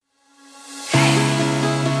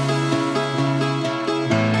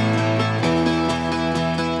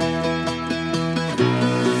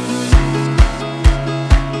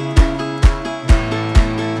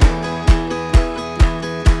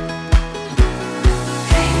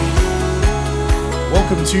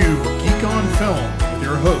Welcome to Geek on Film with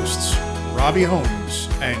your hosts, Robbie Holmes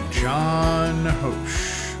and John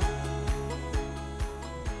Hosch.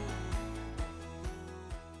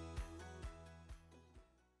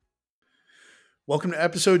 Welcome to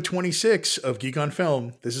episode 26 of Geek on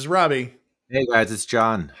Film. This is Robbie. Hey guys, it's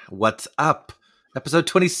John. What's up? Episode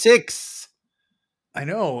 26. I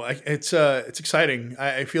know it's exciting.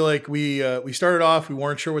 I feel like we started off. We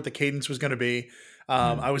weren't sure what the cadence was going to be.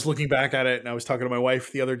 I was looking back at it, and I was talking to my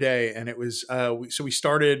wife the other day, and it was so we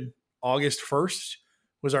started August 1st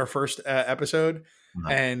was our first episode,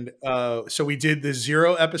 and so we did the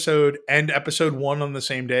 0 episode and episode 1 on the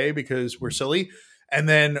same day because we're silly, and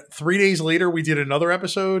then 3 days later we did another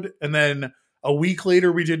episode, and then a week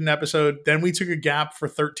later we did an episode. Then we took a gap for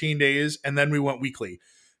 13 days, and then we went weekly.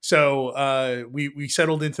 So we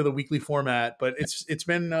settled into the weekly format, but it's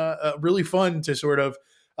been really fun to sort of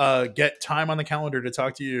get time on the calendar to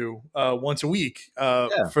talk to you once a week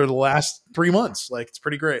for the last 3 months. Like, it's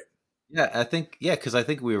pretty great. Yeah, because I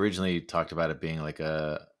think we originally talked about it being like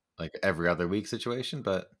a every other week situation,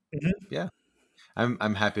 but yeah,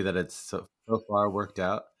 I'm happy that it's so far worked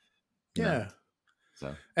out. Yeah.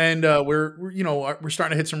 So, and we're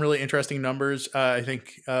starting to hit some really interesting numbers. I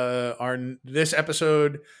think this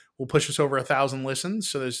episode will push us over 1,000 listens.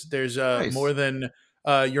 So there's nice. More than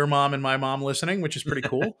your mom and my mom listening, which is pretty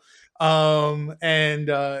cool.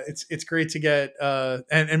 It's great to get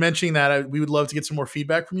and mentioning that we would love to get some more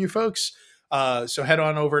feedback from you folks. So head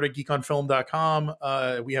on over to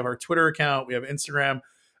geekonfilm.com. We have our Twitter account. We have Instagram.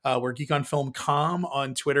 We're geekonfilm.com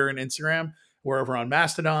on Twitter and Instagram. We're over on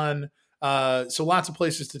Mastodon. So lots of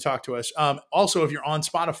places to talk to us. Also, if you're on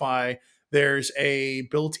Spotify, there's a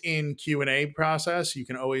built-in Q&A process. You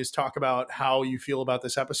can always talk about how you feel about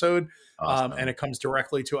this episode. Awesome. And it comes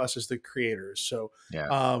directly to us as the creators. So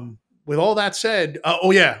with all that said,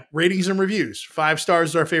 ratings and reviews. 5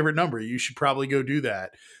 stars is our favorite number. You should probably go do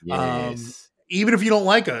that. Yes. Even if you don't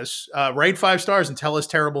like us, write 5 stars and tell us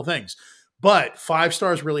terrible things. But 5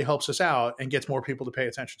 stars really helps us out and gets more people to pay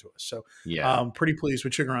attention to us. So pretty pleased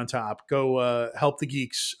with Sugar on Top. Go help the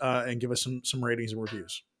geeks and give us some ratings and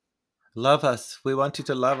reviews. Love us. We want you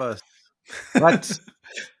to love us. But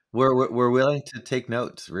we're willing to take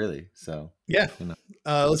notes, really. So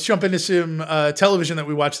let's jump into some television that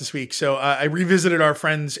we watched this week. So I revisited our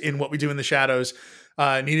friends in What We Do in the Shadows.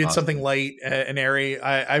 Needed something light and airy.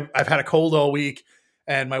 I've had a cold all week.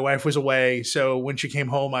 And my wife was away, so when she came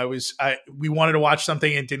home, we wanted to watch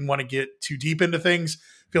something and didn't want to get too deep into things.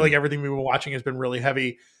 I feel like everything we were watching has been really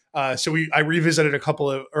heavy. So I revisited a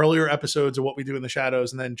couple of earlier episodes of What We Do in the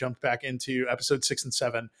Shadows, and then jumped back into episode 6 and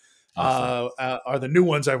 7. Awesome. Are the new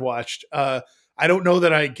ones I've watched. I don't know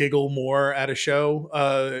that I giggle more at a show.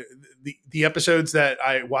 The episodes that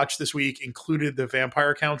I watched this week included the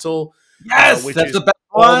Vampire Council. Yes, that's the best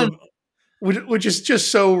one. Which is just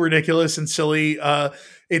so ridiculous and silly.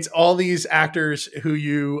 It's all these actors who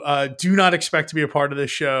you do not expect to be a part of this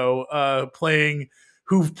show,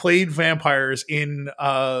 who've played vampires in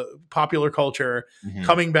popular culture,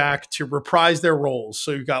 coming back to reprise their roles. So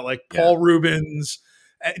you've got like Paul Rubens,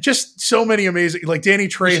 just so many amazing, like Danny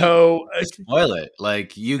Trejo. Spoil it.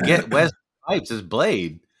 Like, you get Wesley Snipes as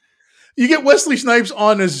Blade. You get Wesley Snipes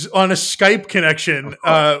on a Skype connection,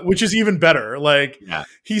 which is even better. Like,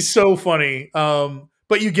 he's so funny.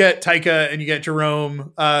 But you get Taika and you get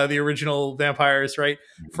Jerome, the original vampires, right,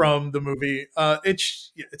 from the movie.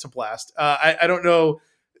 It's a blast. I don't know.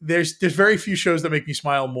 There's very few shows that make me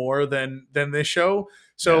smile more than this show.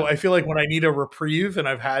 So I feel like when I need a reprieve and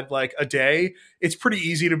I've had like a day, it's pretty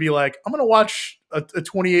easy to be like, I'm going to watch a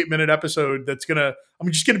 28-minute episode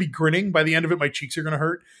I'm just going to be grinning. By the end of it, my cheeks are going to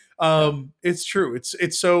hurt. It's true.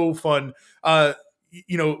 It's so fun.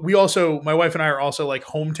 We also, my wife and I are also like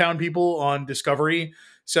hometown people on Discovery.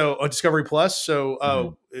 So on Discovery Plus.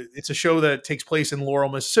 So it's a show that takes place in Laurel,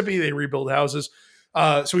 Mississippi. They rebuild houses.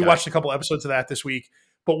 So we watched a couple episodes of that this week.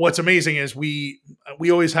 But what's amazing is we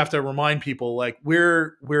always have to remind people, like, we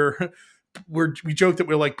joke that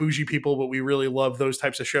we're like bougie people, but we really love those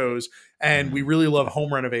types of shows, and we really love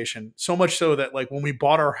home renovation. So much so that, like, when we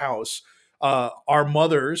bought our house, our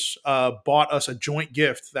mothers bought us a joint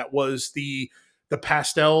gift that was the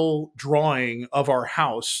pastel drawing of our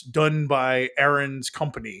house done by Aaron's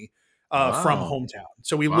company from Hometown.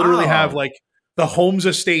 So we literally have like the Holmes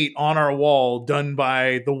estate on our wall done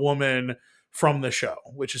by the woman from the show,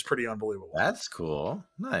 which is pretty unbelievable. That's cool.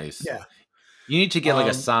 Nice. Yeah. You need to get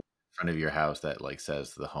like a sign in front of your house that like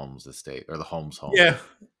says the Holmes estate or the Holmes home. Yeah.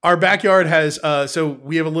 Our backyard has, so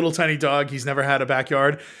we have a little tiny dog. He's never had a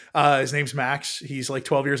backyard. His name's Max. He's like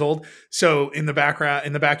 12 years old. So in the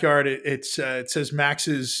backyard, it says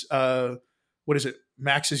Max's, what is it?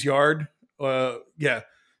 Max's yard. Yeah.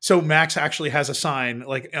 So Max actually has a sign,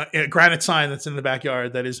 like a granite sign that's in the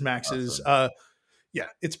backyard that is Max's. Awesome. Yeah,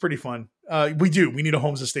 it's pretty fun. We need a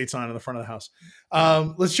Holmes Estate sign on the front of the house.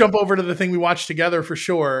 Let's jump over to the thing we watched together for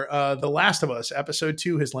sure. The Last of Us episode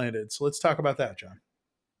 2 has landed. So let's talk about that, John.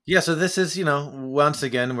 Yeah, so this is, once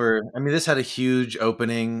again, this had a huge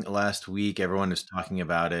opening last week. Everyone is talking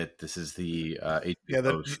about it. This is the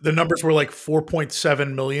the numbers were like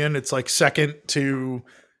 4.7 million. It's like second to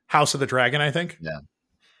House of the Dragon, I think.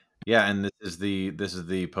 Yeah, and this is the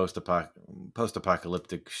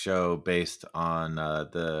post-apocalyptic show based on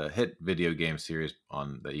the hit video game series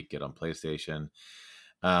that you get on PlayStation,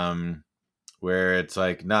 where it's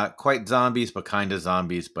like not quite zombies, but kind of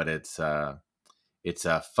zombies, but it's a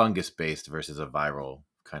fungus based versus a viral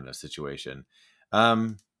kind of situation.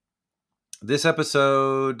 This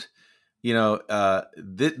episode, they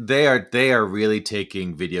are really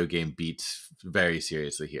taking video game beats very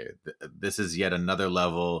seriously here. This is yet another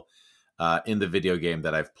level in the video game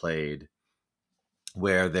that I've played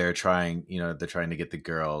where they're trying to get the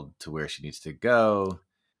girl to where she needs to go,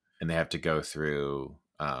 and they have to go through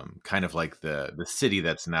kind of like the city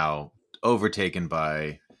that's now overtaken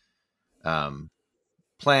by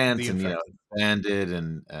plants and expanded,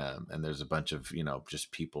 and there's a bunch of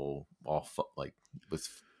just people all like with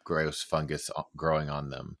gross fungus growing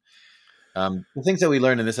on them. The things that we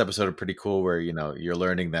learned in this episode are pretty cool, where you're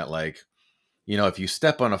learning that, like, if you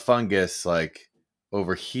step on a fungus like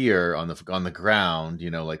over here on the ground,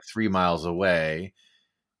 like 3 miles away,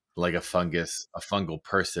 like a fungal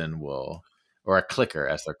person will, or a clicker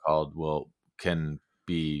as they're called, can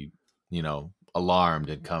be alarmed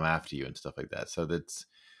and come after you and stuff like that. So that's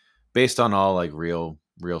based on all like real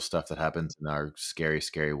stuff that happens in our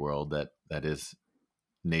scary world that is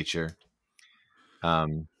nature.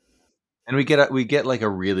 And we get like a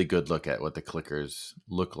really good look at what the clickers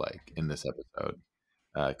look like in this episode,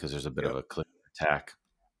 because there's a bit of a clicker attack.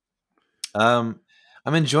 I'm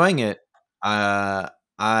enjoying it.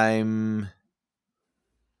 I'm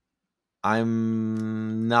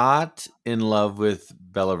not in love with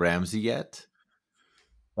Bella Ramsey yet,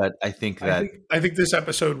 but I think this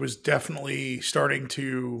episode was definitely starting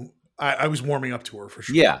to. I was warming up to her for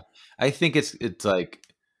sure. Yeah, I think it's like,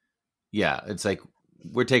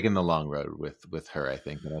 we're taking the long road with her, I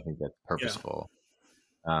think, and I think that's purposeful.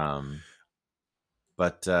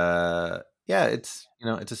 But it's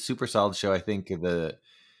it's a super solid show. I think the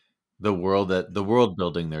world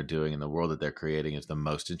building they're doing and the world that they're creating is the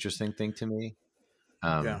most interesting thing to me.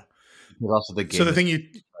 But also the game. So the thing is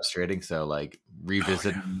frustrating. So like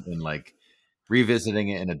revisiting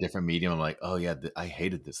it in a different medium, I'm like, oh yeah, I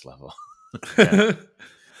hated this level.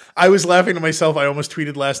 I was laughing to myself. I almost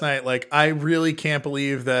tweeted last night, like, I really can't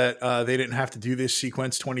believe that they didn't have to do this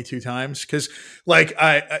sequence 22 times. Cause like,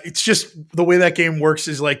 it's just the way that game works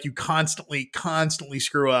is like you constantly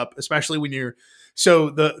screw up, especially when you're, so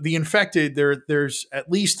the infected, there's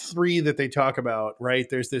at least 3 that they talk about, right?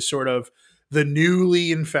 There's this sort of the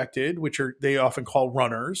newly infected, which they often call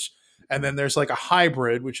runners. And then there's like a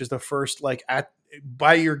hybrid, which is the first, like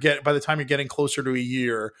by the time you're getting closer to a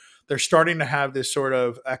year, they're starting to have this sort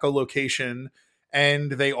of echolocation,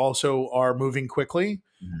 and they also are moving quickly,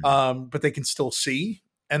 but they can still see.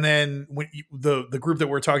 And then the group that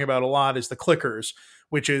we're talking about a lot is the clickers,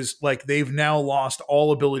 which is like they've now lost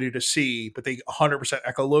all ability to see, but they 100%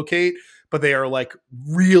 echolocate, but they are like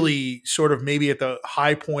really sort of maybe at the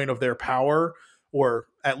high point of their power, or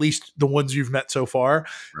at least the ones you've met so far.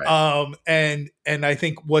 Right. And I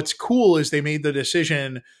think what's cool is they made the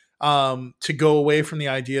decision to go away from the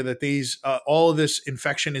idea that these all of this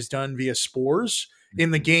infection is done via spores.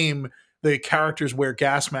 In the game, the characters wear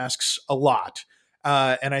gas masks a lot.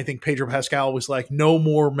 And I think Pedro Pascal was like, no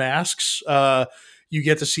more masks. You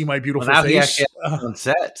get to see my beautiful face. On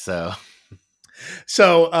set, so.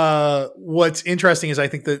 So what's interesting is I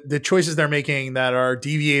think the choices they're making that are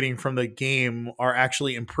deviating from the game are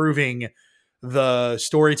actually improving the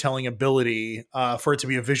storytelling ability for it to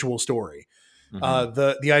be a visual story.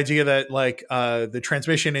 The idea that like the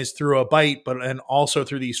transmission is through a bite, and also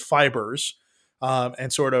through these fibers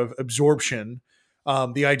and sort of absorption.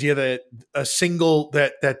 The idea that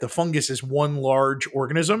that the fungus is one large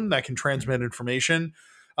organism that can transmit information.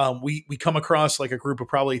 We come across like a group of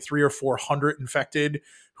probably 300 or 400 infected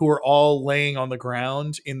who are all laying on the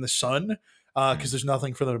ground in the sun because there's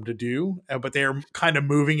nothing for them to do, but they're kind of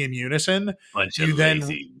moving in unison. Lazy,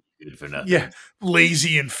 good for nothing. Yeah,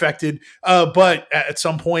 lazy infected. But at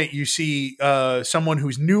some point you see someone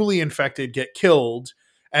who's newly infected get killed,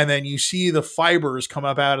 and then you see the fibers come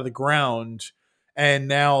up out of the ground, and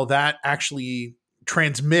now that actually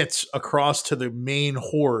transmits across to the main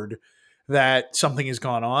horde that something has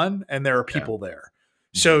gone on and there are people there.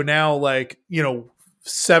 So now, like,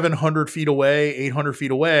 700 feet away, 800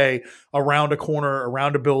 feet away, around a corner,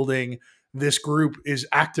 around a building, this group is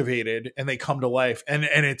activated and they come to life. And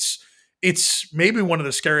it's maybe one of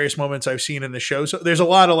the scariest moments I've seen in the show. So there's a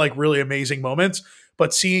lot of like really amazing moments,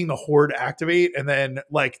 but seeing the horde activate and then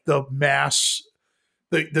like the mass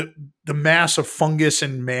of fungus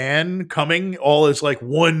and man coming all as like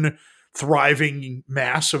one thriving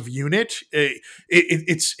massive unit,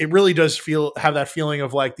 it really does have that feeling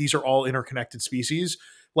of like these are all interconnected species.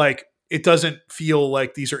 Like it doesn't feel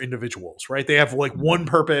like these are individuals, right? They have like one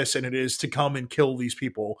purpose, and it is to come and kill these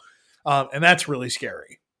people, and that's really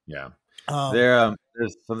scary. Yeah,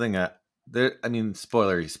 there's something there. I mean,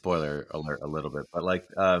 spoiler alert a little bit, but like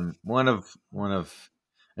one of.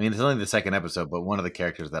 I mean, it's only the second episode, but one of the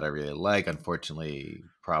characters that I really like, unfortunately,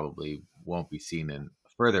 probably won't be seen in a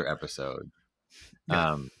further episode.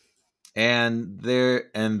 Yeah. And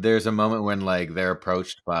there's a moment when like they're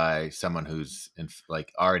approached by someone who's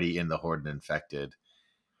like already in the horde and infected,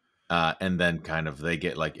 and then kind of they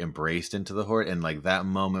get like embraced into the horde, and like that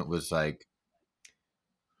moment was like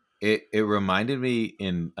it reminded me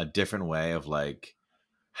in a different way of like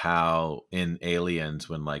how in Aliens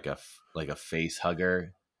when like a face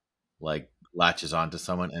hugger like latches onto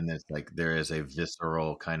someone, and it's like there is a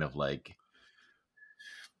visceral kind of like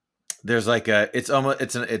there's like a it's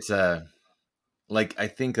a like I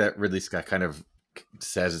think that Ridley Scott kind of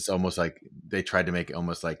says it's almost like they tried to make it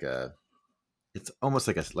almost like it's almost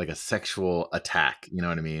like a sexual attack, you know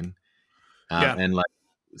what I mean? And like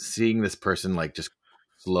seeing this person like just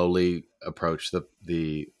slowly approach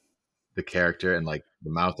the character and like the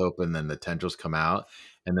mouth open, then the tendrils come out,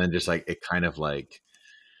 and then just like it kind of like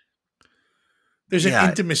there's an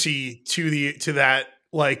intimacy to that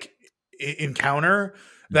like encounter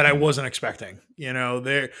that I wasn't expecting. You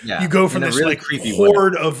go from this really like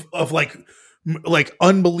horde of like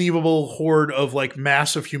unbelievable horde of like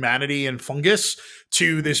massive humanity and fungus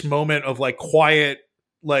to this moment of like quiet,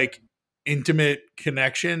 like intimate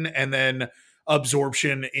connection, and then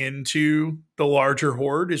absorption into the larger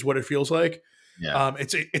horde is what it feels like. Yeah.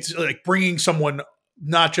 It's like bringing someone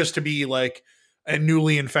not just to be like a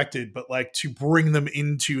newly infected, but like to bring them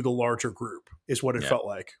into the larger group is what it felt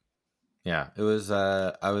like. Yeah, it was.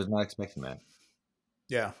 I was not expecting that.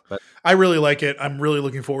 Yeah, but I really like it. I'm really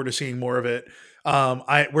looking forward to seeing more of it.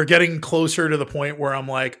 We're getting closer to the point where I'm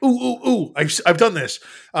like, ooh, I've done this,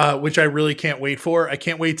 which I really can't wait for. I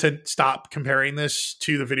can't wait to stop comparing this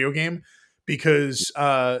to the video game because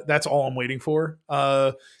that's all I'm waiting for.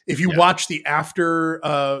 If you watch the after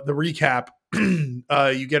the recap,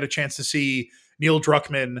 you get a chance to see Neil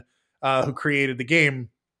Druckmann, who created the game,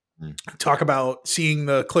 talk about seeing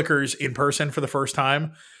the clickers in person for the first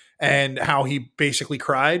time and how he basically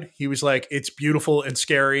cried. He was like, it's beautiful and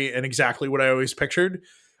scary and exactly what I always pictured,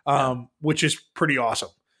 which is pretty awesome.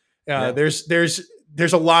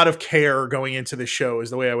 There's a lot of care going into this show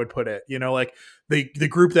is the way I would put it. Like the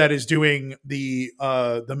group that is doing the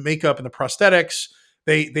makeup and the prosthetics,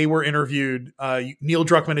 they were interviewed. Neil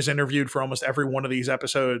Druckmann is interviewed for almost every one of these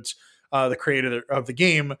episodes, the creator of the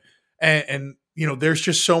game. And there's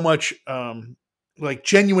just so much like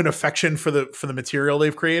genuine affection for the material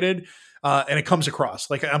they've created, and it comes across.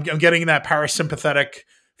 Like I'm getting that parasympathetic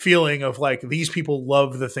feeling of like these people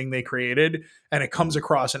love the thing they created, and it comes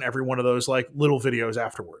across in every one of those like little videos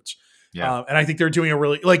afterwards. And I think they're doing a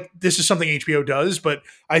really like this is something HBO does, but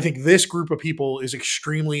I think this group of people is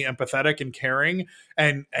extremely empathetic and caring,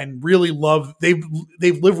 and really love. They've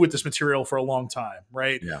lived with this material for a long time,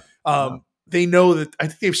 right? They know that I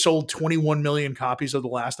think they've sold 21 million copies of The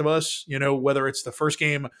Last of Us, whether it's the first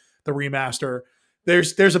game, the remaster,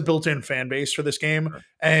 there's a built-in fan base for this game. Right.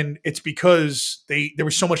 And it's because there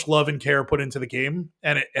was so much love and care put into the game,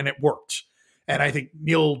 and it worked. And I think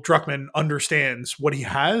Neil Druckmann understands what he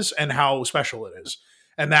has and how special it is.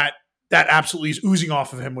 And that absolutely is oozing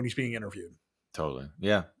off of him when he's being interviewed. Totally.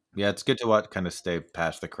 Yeah. Yeah. It's good to kind of stay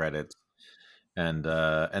past the credits. And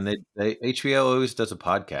they HBO always does a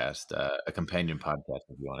podcast, a companion podcast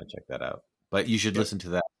if you want to check that out. But you should listen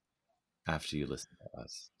to that after you listen to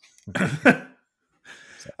us.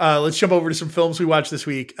 Let's jump over to some films we watched this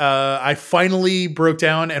week. I finally broke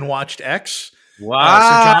down and watched X.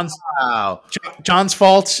 Wow! So John's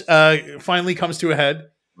fault finally comes to a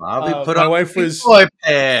head. My wife was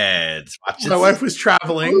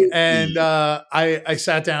traveling, and I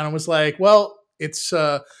sat down and was like, "Well, it's."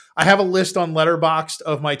 I have a list on Letterboxd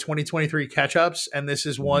of my 2023 catch-ups, and this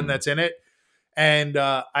is one that's in it. And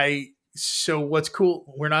I So what's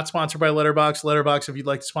cool? We're not sponsored by Letterbox. Letterbox, if you'd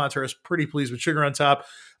like to sponsor us, pretty pleased with Sugar on Top.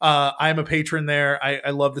 I'm a patron there. I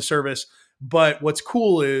love the service. But what's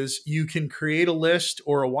cool is you can create a list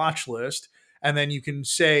or a watch list, and then you can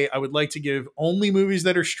say, I would like to give only movies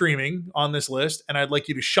that are streaming on this list, and I'd like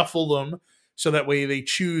you to shuffle them so that way they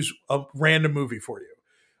choose a random movie for you.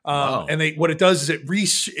 Wow. And what it does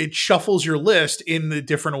is it shuffles your list in the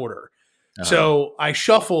different order. So I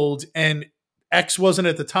shuffled, and X wasn't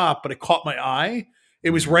at the top, but it caught my eye. It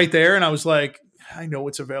was right there, and I was like, I know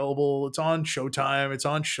it's available. It's on Showtime. It's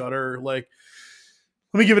on Shudder. Like,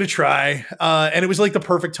 let me give it a try. And it was like the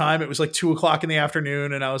perfect time. It was like 2:00 in the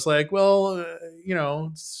afternoon, and I was like, well,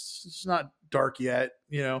 it's not dark yet,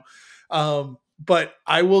 but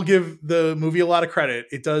I will give the movie a lot of credit.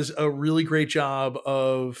 It does a really great job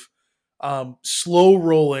of slow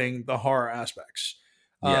rolling the horror aspects.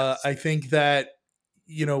 Yes. I think that,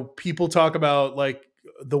 people talk about like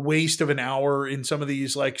the waste of an hour in some of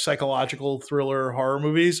these like psychological thriller horror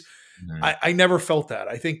movies. I never felt that.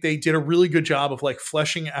 I think they did a really good job of like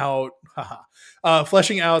fleshing out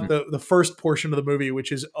the first portion of the movie,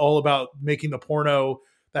 which is all about making the porno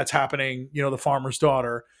that's happening, the farmer's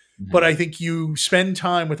daughter. But I think you spend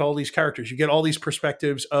time with all these characters. You get all these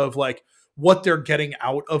perspectives of like what they're getting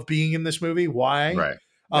out of being in this movie, why. Right.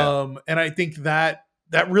 Yeah. And I think that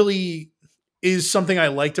really is something I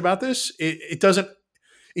liked about this. It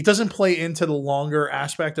doesn't play into the longer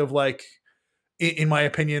aspect of like, in my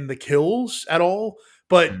opinion, the kills at all,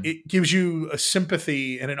 but it gives you a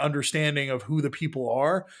sympathy and an understanding of who the people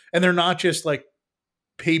are. And they're not just like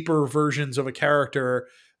paper versions of a character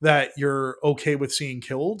that you're okay with seeing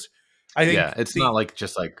killed. I think it's not like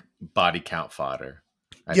just like body count fodder.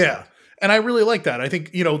 I think. And I really like that. I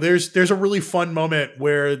think, there's a really fun moment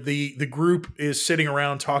where the group is sitting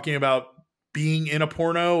around talking about being in a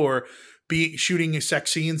porno or shooting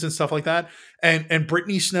sex scenes and stuff like that. And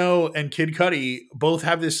Brittany Snow and Kid Cudi both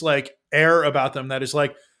have this like air about them that is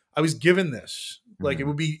like, I was given this. Like it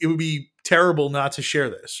would be terrible not to share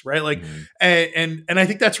this, right? Like, and I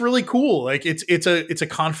think that's really cool. Like it's a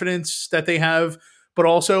confidence that they have, but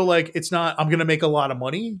also like it's not, I'm gonna make a lot of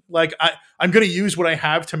money. Like I'm gonna use what I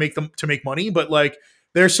have to make money, but like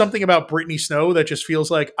there's something about Brittany Snow that just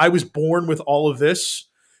feels like I was born with all of this.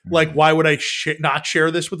 Like, why would I not share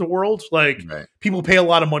this with the world? Like, people pay a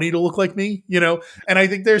lot of money to look like me, And I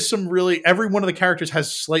think there's every one of the characters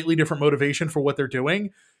has slightly different motivation for what they're doing,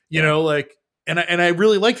 like, and I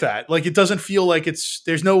really like that. Like, it doesn't feel like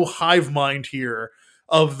there's no hive mind here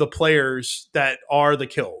of the players that are the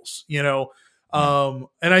kills, And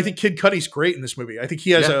I think Kid Cudi's great in this movie. I think he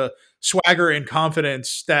has a swagger and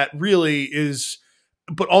confidence that really is.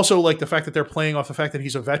 But also like the fact that they're playing off the fact that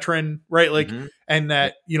he's a veteran, right? Like, and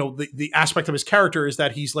that, the aspect of his character is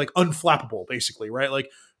that he's like unflappable basically, right? Like,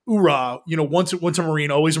 hoorah, once a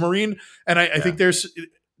Marine, always a Marine. And I think there's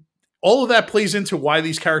all of that plays into why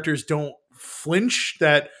these characters don't flinch,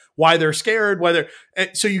 why they're scared,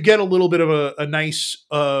 so you get a little bit of a nice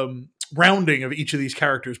rounding of each of these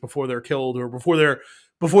characters before they're killed or before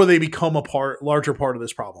they become a larger part of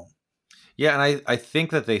this problem. Yeah. And I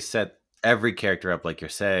think that they set every character up, like you're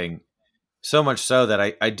saying, so much so that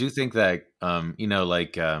I do think that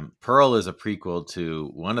Pearl is a prequel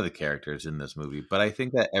to one of the characters in this movie, but I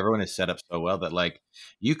think that everyone is set up so well that like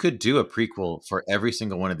you could do a prequel for every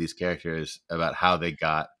single one of these characters about how they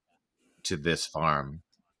got to this farm,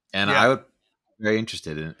 and I would be very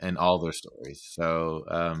interested in all their stories. So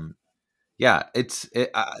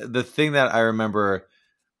the thing that I remember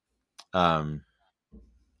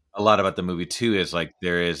a lot about the movie too is like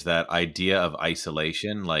there is that idea of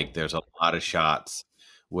isolation. Like there's a lot of shots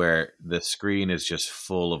where the screen is just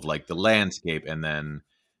full of like the landscape, and then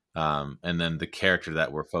the character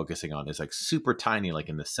that we're focusing on is like super tiny, like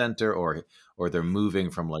in the center, or they're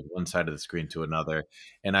moving from like one side of the screen to another.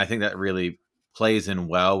 And I think that really plays in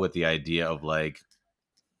well with the idea of like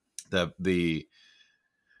the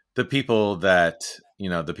people that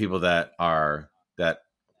that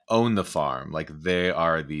own the farm. Like they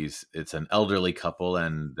are it's an elderly couple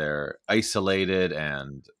and they're isolated,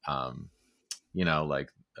 and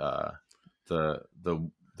the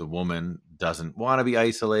woman doesn't want to be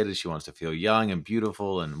isolated. She wants to feel young and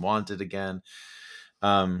beautiful and wanted again.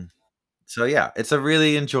 So yeah, it's a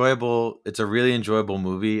really enjoyable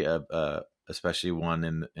movie, especially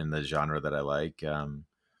one in the genre that I like.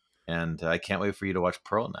 And I can't wait for you to watch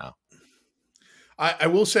Pearl now. I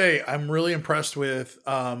will say I'm really impressed with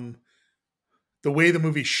the way the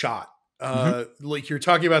movie's shot. Like you're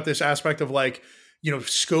talking about this aspect of like,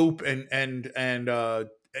 scope and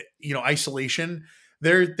isolation.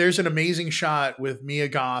 There's an amazing shot with Mia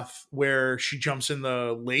Goth where she jumps in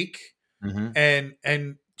the lake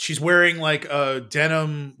and she's wearing like a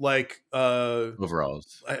denim like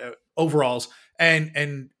overalls,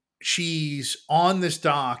 and she's on this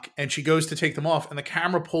dock, and she goes to take them off, and the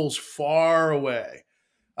camera pulls far away,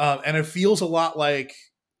 and it feels a lot like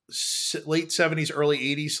late 70s, early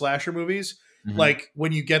 80s slasher movies, like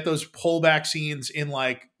when you get those pullback scenes in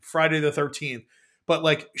like Friday the 13th, but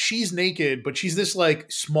like she's naked, but she's this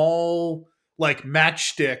like small like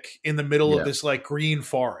matchstick in the middle of this like green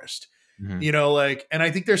forest. You know, like, and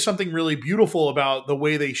I think there's something really beautiful about the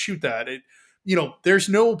way they shoot that. It, you know, there's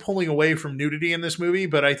no pulling away from nudity in this movie,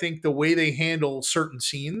 but I think the way they handle certain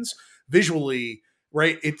scenes visually,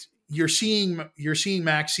 right? It's you're seeing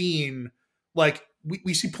Maxine, like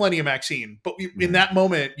we see plenty of Maxine, but in that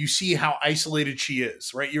moment you see how isolated she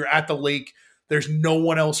is, right? You're at the lake, there's no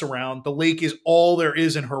one else around. The lake is all there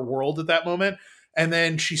is in her world at that moment, and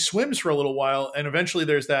then she swims for a little while, and eventually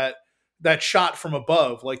there's that shot from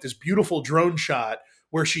above, like this beautiful drone shot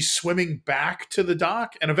where she's swimming back to the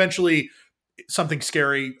dock, and eventually something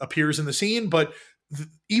scary appears in the scene. But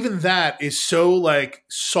even that is so like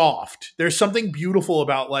soft. There's something beautiful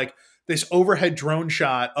about like this overhead drone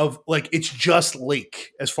shot of like, it's just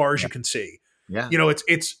lake as far as you can see. Yeah. You know,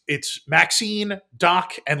 it's Maxine,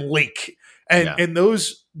 dock, and lake. And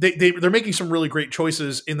those, they're making some really great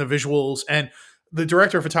choices in the visuals, and the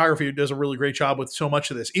director of photography does a really great job with so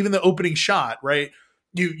much of this. Even the opening shot, right?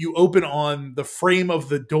 You open on the frame of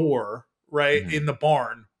the door, right, in the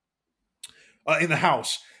barn, in the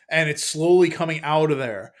house, and it's slowly coming out of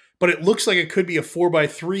there. But it looks like it could be a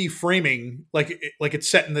 4x3 framing, like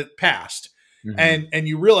it's set in the past. And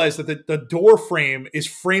you realize that the door frame is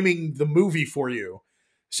framing the movie for you.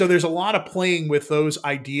 So there's a lot of playing with those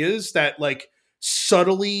ideas that like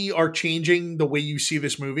subtly are changing the way you see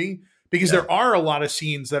this movie. Because there are a lot of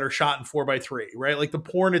scenes that are shot in 4x3, right? Like the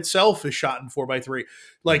porn itself is shot in 4x3.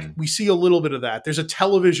 Like we see a little bit of that. There's a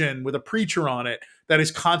television with a preacher on it that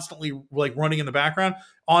is constantly like running in the background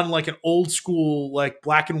on like an old school, like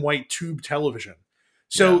black and white tube television.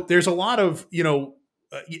 So there's a lot of, you know,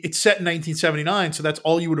 it's set in 1979. So that's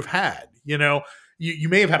all you would have had, you know, you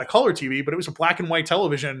may have had a color TV, but it was a black and white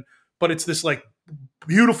television, but it's this like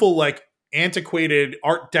beautiful, like antiquated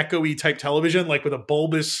Art Deco-y type television, like with a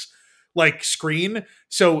bulbous, like screen,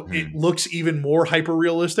 so it looks even more hyper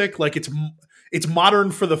realistic. Like it's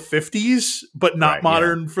modern for the 50s, but not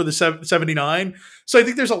modern for the 79. So I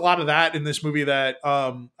think there's a lot of that in this movie that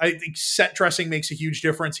I think set dressing makes a huge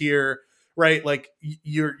difference here, right? Like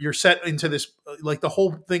you're set into this, like the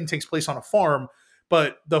whole thing takes place on a farm,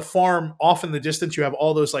 but the farm off in the distance, you have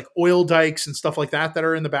all those like oil dikes and stuff like that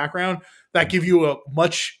are in the background that give you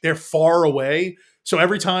they're far away. So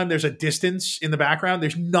every time there's a distance in the background,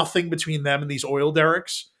 there's nothing between them and these oil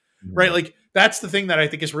derricks, right? Like that's the thing that I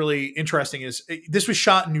think is really interesting is this was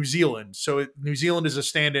shot in New Zealand. So New Zealand is a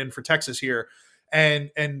stand-in for Texas here.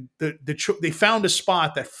 And they found a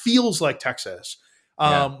spot that feels like Texas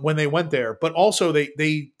when they went there, but also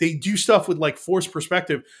they do stuff with like forced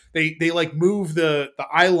perspective. They like move the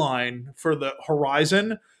eye line for the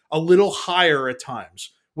horizon a little higher at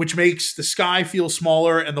times, which makes the sky feel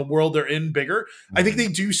smaller and the world they're in bigger. I think they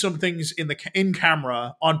do some things in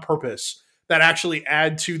camera on purpose that actually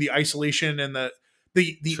add to the isolation and the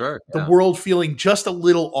world feeling just a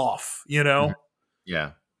little off, you know?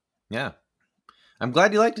 Yeah. I'm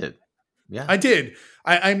glad you liked it. Yeah, I did.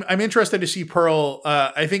 I'm interested to see Pearl.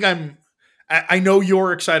 I know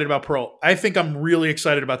you're excited about Pearl. I think I'm really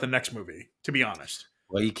excited about the next movie, to be honest.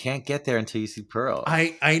 Well, you can't get there until you see Pearl.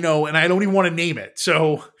 I know, and I don't even want to name it.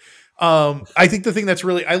 So I think the thing that's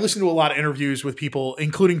really, I listened to a lot of interviews with people,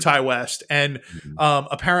 including Ty West, and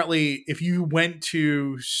apparently if you went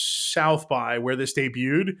to South by where this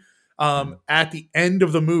debuted, at the end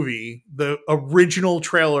of the movie, the original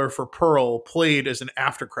trailer for Pearl played as an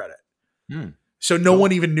after credit. So no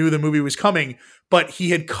one even knew the movie was coming, but he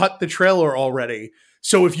had cut the trailer already.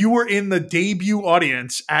 So if you were in the debut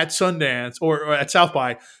audience at Sundance or at South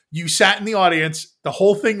by, you sat in the audience, the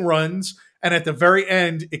whole thing runs, and at the very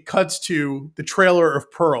end, it cuts to the trailer of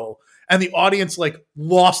Pearl, and the audience like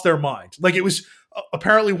lost their mind. Like it was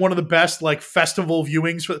apparently one of the best like festival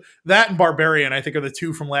viewings for that, and Barbarian, I think, are the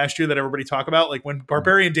two from last year that everybody talk about. Like when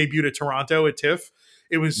Barbarian debuted at Toronto at TIFF,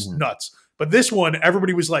 it was nuts. But this one,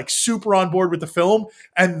 everybody was like super on board with the film.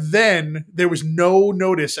 And then there was no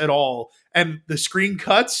notice at all. And the screen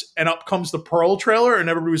cuts and up comes the Pearl trailer. And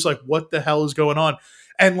everybody was like, what the hell is going on?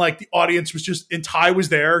 And like the audience was just, and Ty was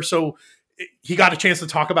there. So he got a chance to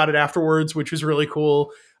talk about it afterwards, which was really cool.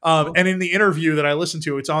 And in the interview that I listened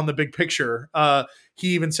to, it's on The Big Picture.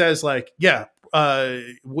 He even says like,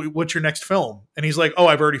 what's your next film? And he's like, oh,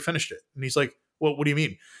 I've already finished it. And he's like, what do you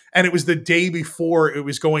mean? And it was the day before it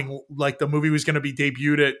was going, like the movie was going to be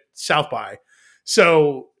debuted at South by.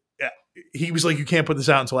 So he was like, you can't put this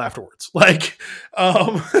out until afterwards. Like,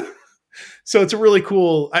 so it's a really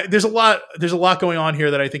cool, there's a lot going on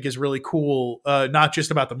here that I think is really cool. Not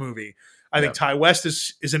just about the movie. I think Ty West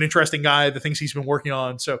is an interesting guy, the things he's been working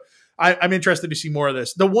on. So I'm interested to see more of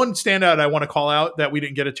this. The one standout I want to call out that we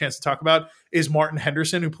didn't get a chance to talk about is Martin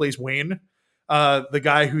Henderson, who plays Wayne, the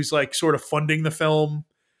guy who's like sort of funding the film.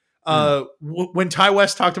 When Ty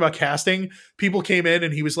West talked about casting, people came in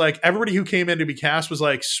and he was like, everybody who came in to be cast was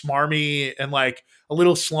like smarmy and like a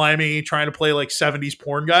little slimy, trying to play like 70s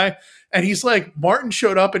porn guy. And he's like, Martin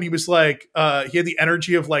showed up and he was like, he had the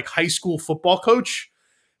energy of like high school football coach.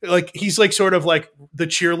 Like he's like sort of like the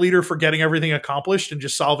cheerleader for getting everything accomplished and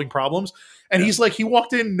just solving problems. And he's like, he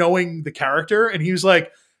walked in knowing the character and he was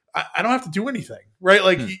like, I don't have to do anything. Right.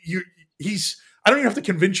 Like I don't even have to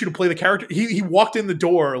convince you to play the character. He walked in the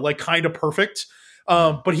door like kind of perfect.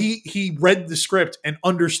 But he read the script and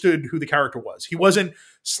understood who the character was. He wasn't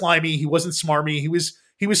slimy. He wasn't smarmy. He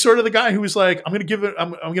was sort of the guy who was like, I'm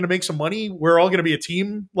going to make some money. We're all going to be a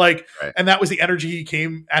team. Like, and that was the energy he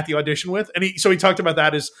came at the audition with. And so he talked about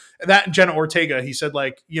that and Jenna Ortega. He said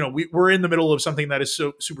like, you know, we're in the middle of something that is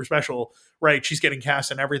so super special, right? She's getting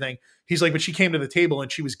cast and everything. He's like, but she came to the table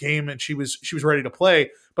and she was game and she was ready to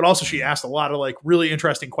play. But also she asked a lot of like really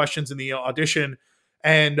interesting questions in the audition.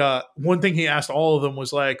 And one thing he asked all of them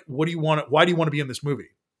was like, why do you want to be in this movie?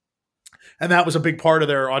 And that was a big part of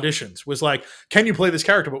their auditions was like, can you play this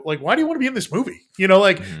character? But like, why do you want to be in this movie? You know,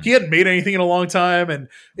 like he hadn't made anything in a long time and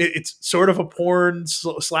it's sort of a porn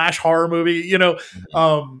 / horror movie, you know?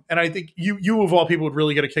 And I think you of all people would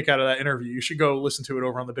really get a kick out of that interview. You should go listen to it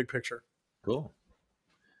over on The Big Picture. Cool.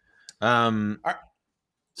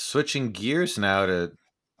 Switching gears now to,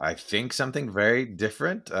 I think, something very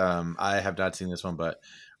different. I have not seen this one, but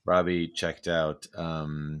Robbie checked out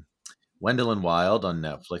Wendell and Wild on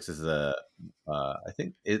Netflix. Is I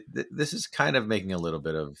think this is kind of making a little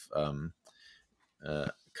bit of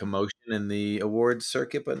commotion in the awards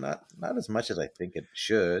circuit, but not as much as I think it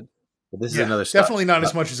should. But this is another definitely not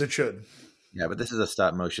as much as it should. Yeah, but this is a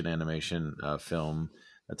stop motion animation film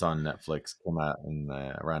that's on Netflix. Came out in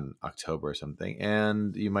around October or something,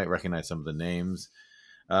 and you might recognize some of the names.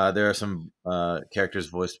 There are some characters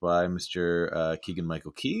voiced by Mr.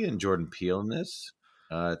 Keegan-Michael Key and Jordan Peele in this.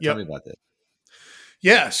 Tell me about this.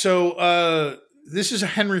 Yeah, so this is a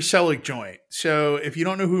Henry Selick joint. So if you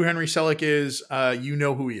don't know who Henry Selick is, you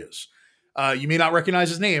know who he is. You may not recognize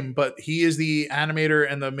his name, but he is the animator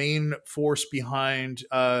and the main force behind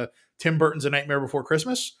Tim Burton's A Nightmare Before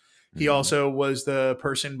Christmas. He also was the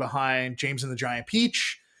person behind James and the Giant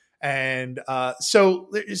Peach. And so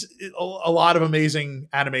there's a lot of amazing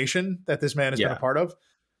animation that this man has been a part of.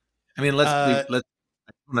 I mean, let's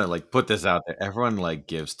I'm gonna like put this out there. Everyone like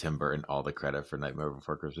gives Tim Burton all the credit for Nightmare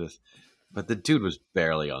Before Christmas, but the dude was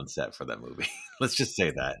barely on set for that movie. Let's just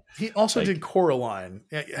say that. He also did Coraline,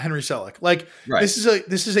 Henry Selick. Like this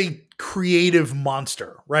is a creative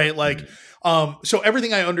monster, right? Like, so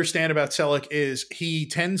everything I understand about Selick is he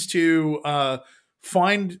tends to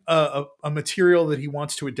find a material that he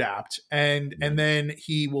wants to adapt, and then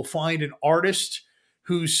he will find an artist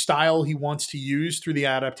whose style he wants to use through the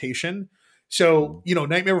adaptation. So, you know,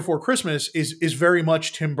 Nightmare Before Christmas is very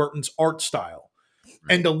much Tim Burton's art style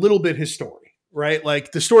and a little bit his story, right?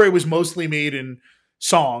 Like the story was mostly made in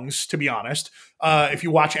songs, to be honest, if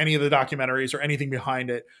you watch any of the documentaries or anything behind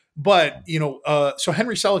it. But, you know, so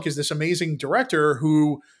Henry Selick is this amazing director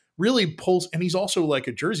who really pulls, and he's also like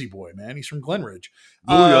a Jersey boy, man. He's from Glenridge.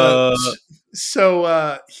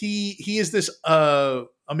 So he is this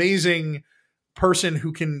amazing person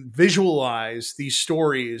who can visualize these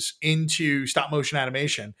stories into stop motion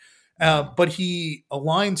animation. But he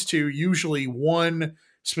aligns to usually one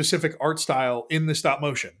specific art style in the stop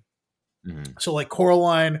motion. So like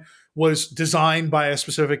Coraline was designed by a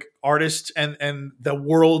specific artist and the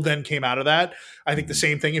world then came out of that. I think the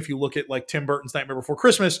same thing, if you look at like Tim Burton's Nightmare Before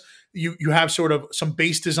Christmas, you have sort of some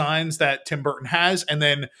base designs that Tim Burton has. And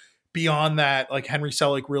then beyond that, like Henry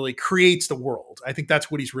Selick really creates the world. I think that's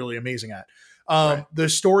what he's really amazing at. The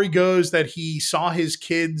story goes that he saw his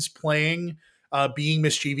kids playing, being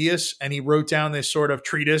mischievous, and he wrote down this sort of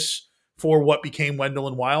treatise for what became Wendell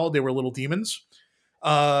and Wild. They were little demons.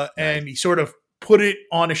 And he sort of put it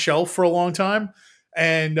on a shelf for a long time.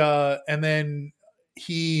 And then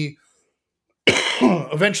he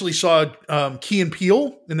eventually saw Key and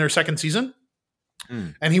Peele in their second season.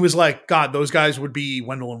 And he was like, God, those guys would be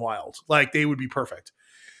Wendell and Wild. Like they would be perfect.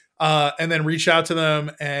 And then reached out to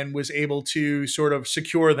them and was able to sort of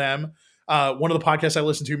secure them. One of the podcasts I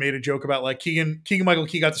listened to made a joke about like Keegan Michael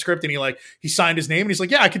Key got the script and he signed his name and he's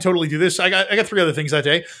like, yeah, I could totally do this. I got 3 other things that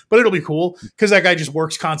day, but it'll be cool because that guy just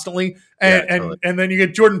works constantly. And totally. and then you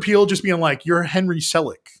get Jordan Peele just being like, you're Henry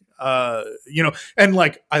Selick. And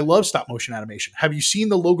like, I love stop motion animation. Have you seen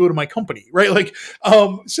the logo to my company? Right. Like,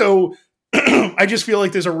 so I just feel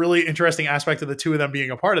like there's a really interesting aspect of the two of them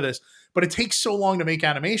being a part of this, but it takes so long to make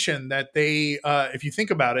animation that they, if you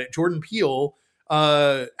think about it, Jordan Peele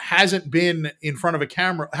hasn't been in front of a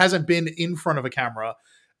camera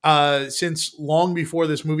since long before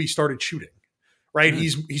this movie started shooting. Right.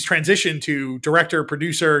 Mm-hmm. He's transitioned to director,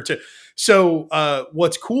 producer so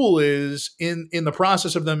what's cool is in the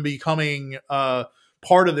process of them becoming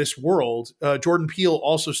part of this world, Jordan Peele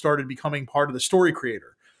also started becoming part of the story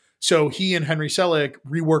creator. So he and Henry Selick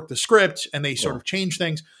reworked the script and they sort of changed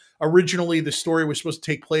things. Originally, the story was supposed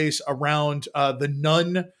to take place around the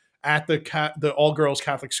nun at the all girls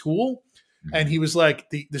Catholic school. Mm-hmm. And he was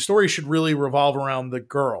like, the story should really revolve around the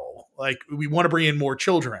girl. Like, we want to bring in more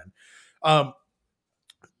children.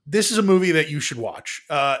 This is a movie that you should watch.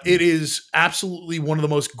 It is absolutely one of the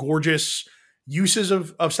most gorgeous uses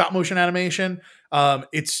of stop motion animation.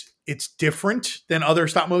 It's different than other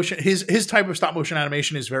stop motion. His type of stop motion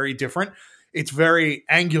animation is very different. It's very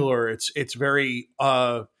angular. It's very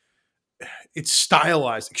it's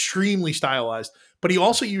stylized, extremely stylized. But he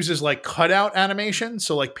also uses like cutout animation,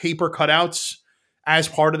 so like paper cutouts as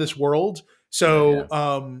part of this world.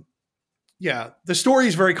 So yeah, the story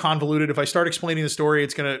is very convoluted. If I start explaining the story,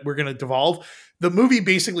 we're gonna devolve. The movie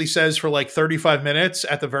basically says for like 35 minutes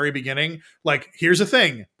at the very beginning, like, here's a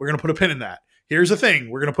thing, we're gonna put a pin in that. Here's a thing,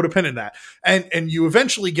 we're gonna put a pin in that. And you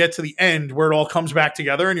eventually get to the end where it all comes back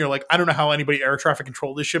together, and you're like, I don't know how anybody air traffic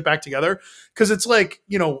controlled this shit back together. Because it's like,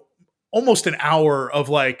 almost an hour of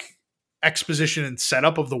like exposition and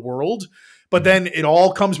setup of the world, but then it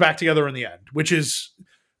all comes back together in the end, which is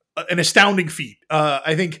an astounding feat.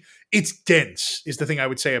 I think it's dense is the thing I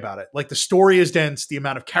would say about it. Like, the story is dense. The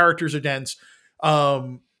amount of characters are dense.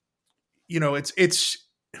 It's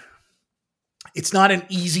not an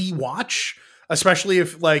easy watch, especially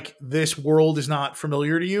if like this world is not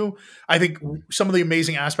familiar to you. I think some of the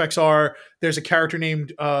amazing aspects are there's a character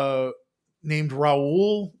named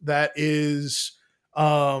Raul that is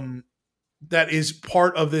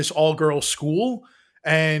part of this all girls school.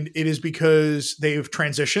 And it is because they've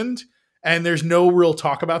transitioned and there's no real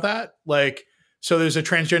talk about that. Like, so there's a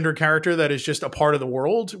transgender character that is just a part of the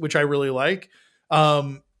world, which I really like.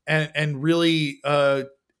 And really,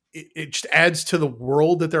 it just adds to the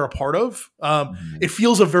world that they're a part of. It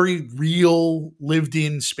feels a very real lived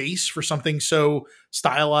in space for something so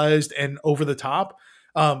stylized and over the top.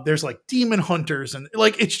 There's like demon hunters and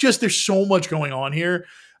like, it's just, there's so much going on here.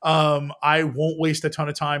 I won't waste a ton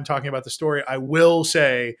of time talking about the story. I will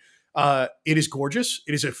say, it is gorgeous.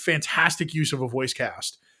 It is a fantastic use of a voice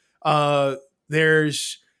cast.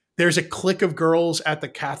 There's a clique of girls at the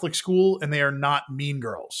Catholic school, and they are not mean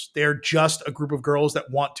girls. They're just a group of girls that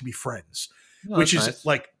want to be friends, which is nice.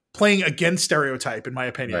 Like playing against stereotype, in my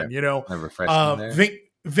opinion. Right.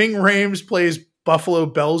 Ving Rhames plays Buffalo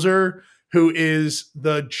Belzer, who is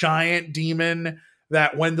the giant demon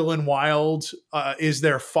that Wendell Wild is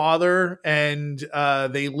their father, and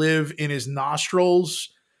they live in his nostrils,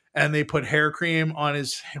 and they put hair cream on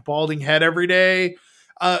his balding head every day.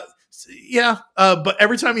 But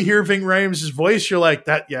every time you hear Ving Rhames' voice, you're like,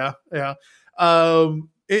 that, yeah.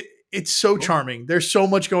 It's so charming. There's so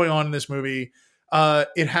much going on in this movie.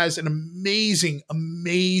 It has an amazing,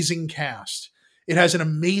 amazing cast. It has an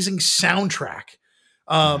amazing soundtrack.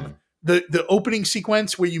 The opening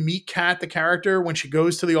sequence where you meet Kat, the character, when she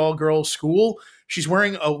goes to the all girls school, she's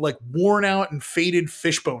wearing a like worn out and faded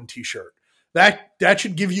Fishbone t-shirt. That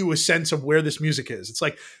should give you a sense of where this music is. It's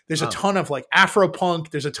like there's a ton of like Afro punk.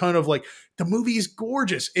 There's a ton of like, the movie is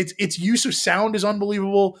gorgeous. Its use of sound is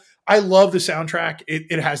unbelievable. I love the soundtrack.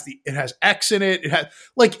 It has X in it.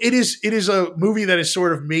 It is a movie that is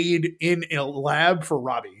sort of made in a lab for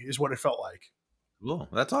Robbie, is what it felt like. Cool.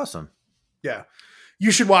 That's awesome. Yeah.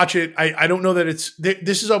 You should watch it. I don't know that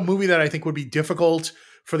this is a movie that I think would be difficult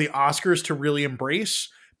for the Oscars to really embrace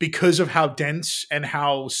because of how dense and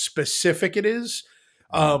how specific it is.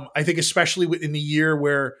 I think especially in the year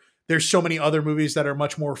where there's so many other movies that are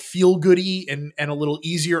much more feel goody and a little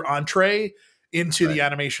easier entree into the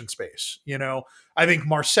animation space. I think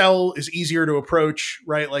Marcel is easier to approach,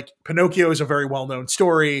 right? Like Pinocchio is a very well-known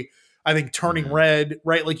story. I think Turning Red,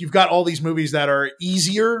 right? Like you've got all these movies that are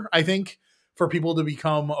easier, I think, for people to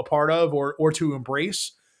become a part of or to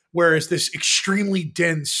embrace. Whereas this extremely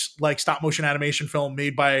dense, like stop motion animation film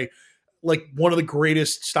made by like one of the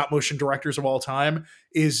greatest stop motion directors of all time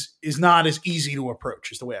is not as easy to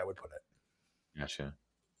approach, is the way I would put it. Gotcha.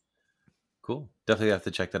 Cool. Definitely have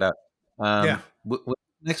to check that out. Yeah.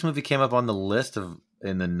 Next movie came up on the list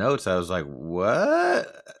in the notes. I was like, what?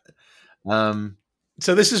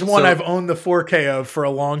 So this is one I've owned the 4K of for a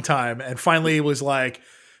long time, and finally it was like,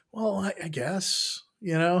 well, I guess,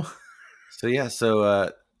 you know. So yeah,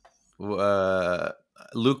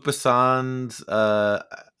 Luc Besson's.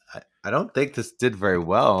 I don't think this did very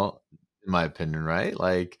well, in my opinion, right?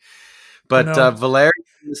 Like, but No. Valerian,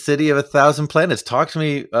 the City of a Thousand Planets. Talk to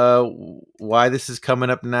me why this is coming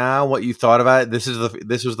up now. What you thought about it? This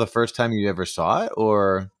was the first time you ever saw it,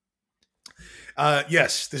 or?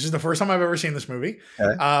 Yes, this is the first time I've ever seen this movie.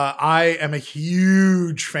 Okay. I am a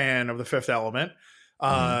huge fan of The Fifth Element.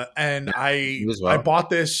 And I bought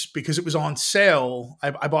this because it was on sale.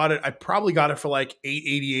 I bought it. I probably got it for like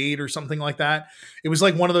 $8.88 or something like that. It was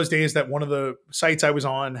like one of those days that one of the sites I was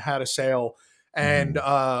on had a sale, and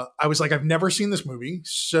I was like, I've never seen this movie,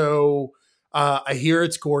 so I hear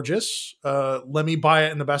it's gorgeous. Let me buy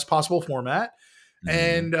it in the best possible format.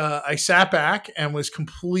 And I sat back and was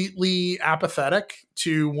completely apathetic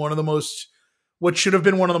to what should have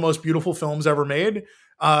been one of the most beautiful films ever made.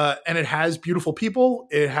 And it has beautiful people.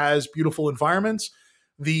 It has beautiful environments.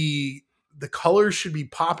 The colors should be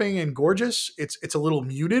popping and gorgeous. It's a little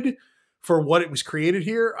muted for what it was created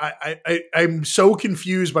here. I'm so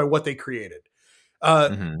confused by what they created.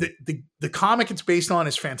 The comic it's based on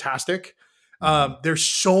is fantastic. There's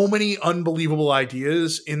so many unbelievable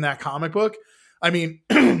ideas in that comic book. I mean,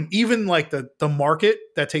 even like the market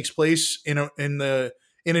that takes place in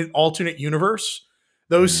an alternate universe,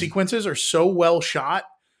 those sequences are so well shot.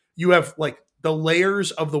 You have like the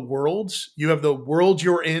layers of the worlds. You have the world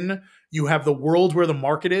you're in. You have the world where the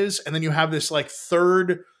market is, and then you have this like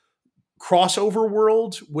third crossover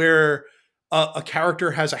world where a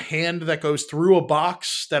character has a hand that goes through a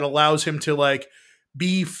box that allows him to like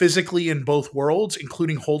be physically in both worlds,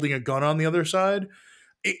 including holding a gun on the other side.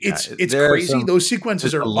 It's crazy. Those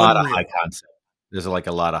sequences are a lot of high concept. There's like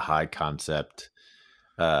a lot of high concept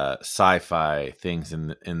sci-fi things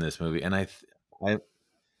in this movie, and I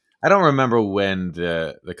don't remember when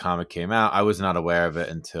the comic came out. I was not aware of it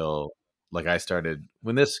until like I started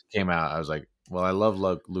when this came out. I was like, well, I love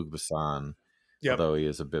Luc Besson, although he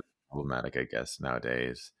is a bit problematic, I guess,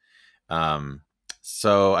 nowadays.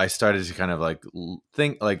 So I started to kind of like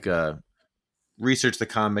think like research the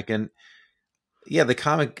comic, and yeah, the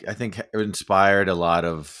comic I think inspired a lot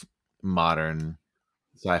of modern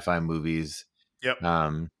sci-fi movies. Yep.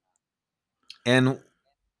 And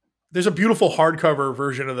there's a beautiful hardcover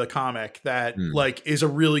version of the comic that like is a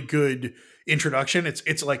really good introduction.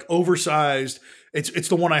 It's like oversized. It's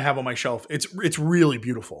the one I have on my shelf. It's really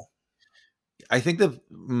beautiful. I think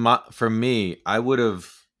for me, I would have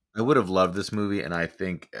loved this movie, and I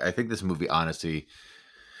think this movie honestly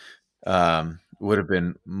would have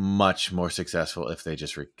been much more successful if they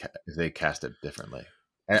just if they cast it differently.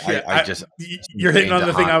 You're hitting on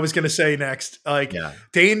the thing I was going to say next. Like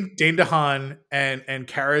Dane DeHaan and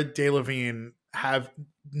Cara Delevingne have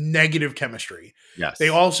negative chemistry. Yes, they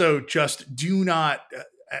also just do not.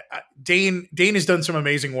 Dane has done some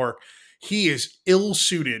amazing work. He is ill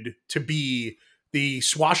suited to be the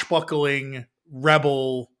swashbuckling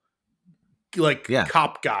rebel,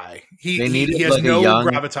 cop guy. He has like no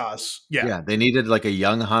gravitas. Yeah, they needed like a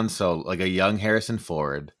young Han Solo, like a young Harrison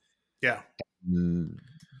Ford. Yeah.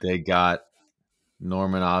 They got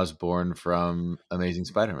Norman Osborn from Amazing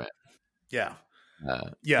Spider-Man. Yeah.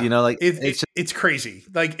 You know, like it's crazy.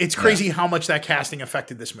 Like it's crazy how much that casting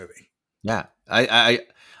affected this movie. Yeah.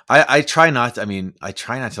 I try not to, I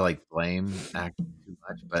try not to like blame actors too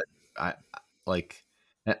much, but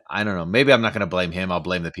I don't know. Maybe I'm not going to blame him. I'll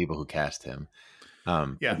blame the people who cast him.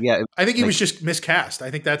 I think he was just miscast.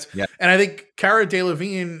 I think and I think Cara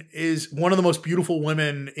Delevingne is one of the most beautiful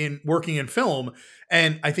women in working in film,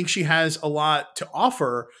 and I think she has a lot to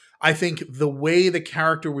offer. I think the way the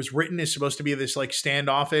character was written is supposed to be this like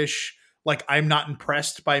standoffish, like I'm not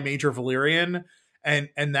impressed by Major Valerian, and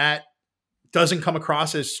that doesn't come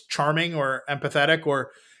across as charming or empathetic,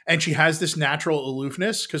 and she has this natural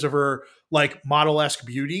aloofness because of her like model-esque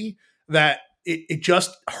beauty that it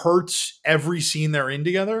just hurts every scene they're in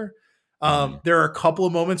together. There are a couple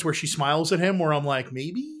of moments where she smiles at him where I'm like,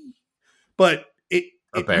 maybe, but it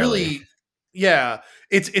really,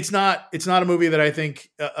 it's not a movie that I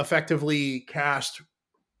think effectively cast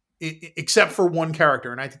except for one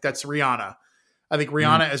character. And I think that's Rihanna. I think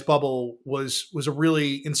Rihanna as Bubble was a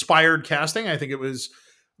really inspired casting. I think it was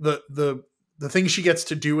the thing she gets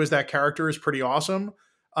to do as that character is pretty awesome.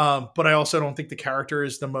 But I also don't think the character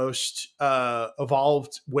is the most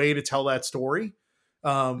evolved way to tell that story.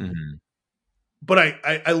 Mm-hmm. But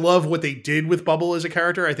I love what they did with Bubble as a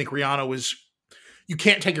character. I think Rihanna was, you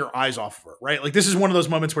can't take your eyes off of her, right? Like this is one of those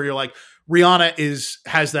moments where you're like, Rihanna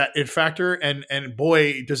has that it factor, and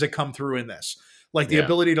boy, does it come through in this. Like the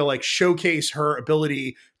ability to like showcase her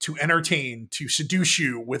ability to entertain, to seduce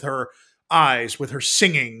you with her eyes, with her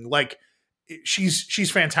singing. Like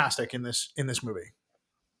she's fantastic in this movie.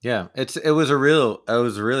 Yeah, it was I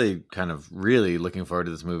was really kind of really looking forward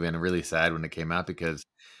to this movie, and really sad when it came out because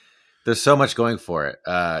there's so much going for it.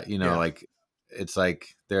 Like it's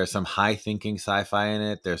like there's some high thinking sci-fi in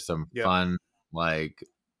it. There's some fun like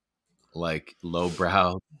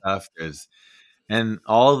lowbrow stuff. And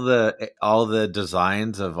all the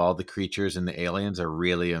designs of all the creatures and the aliens are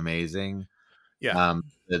really amazing. Yeah.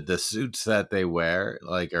 The suits that they wear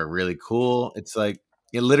like are really cool. It's like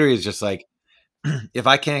it literally is just like if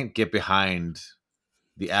I can't get behind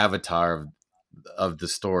the avatar of the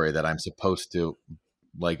story that I'm supposed to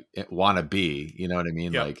like want to be, you know what I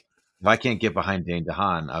mean? Yep. Like if I can't get behind Dane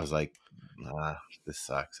DeHaan, I was like, this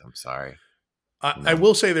sucks. I'm sorry. I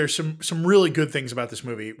will say there's some really good things about this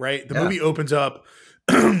movie, right? The movie opens up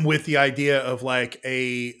with the idea of like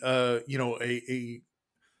a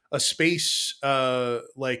space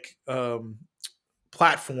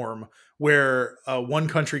platform where one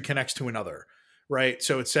country connects to another, right?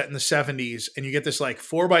 So it's set in the 70s, and you get this like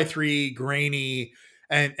 4x3 grainy,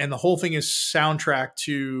 and the whole thing is soundtrack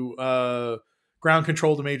to Ground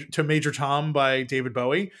Control to Major Tom by David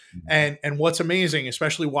Bowie. Mm-hmm. And what's amazing,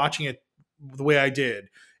 especially watching it the way I did,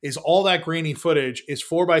 is all that grainy footage is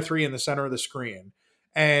 4x3 in the center of the screen,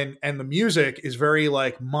 and the music is very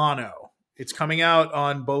like mono. It's coming out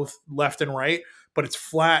on both left and right, but it's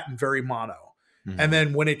flat and very mono. Mm-hmm. And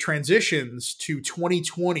then when it transitions to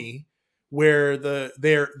 2020, where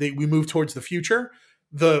we move towards the future,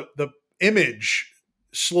 the image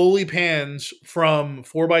slowly pans from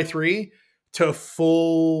 4x3 to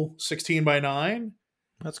full 16:9.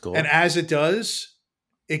 That's cool. And as it does,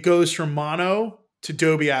 it goes from mono to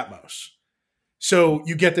Dolby Atmos. So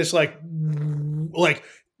you get this like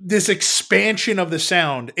this expansion of the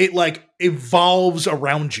sound. It like evolves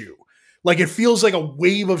around you. Like it feels like a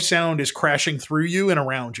wave of sound is crashing through you and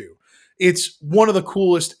around you. It's one of the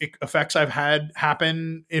coolest effects I've had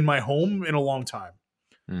happen in my home in a long time.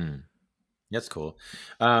 That's cool.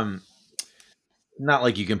 Not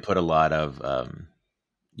like you can put a lot of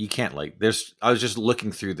you can't like I was just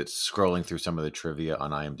scrolling through some of the trivia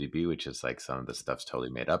on IMDb, which is like some of the stuff's totally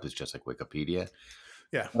made up. It's just like Wikipedia.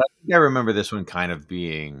 Yeah. But I think I remember this one kind of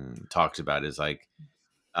being talked about is like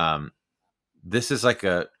this is like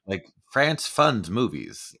France funds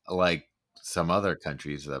movies like some other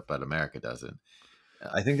countries but America doesn't.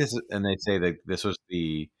 I think and they say that this was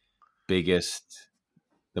the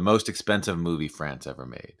most expensive movie France ever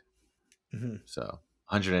made. Mm-hmm. So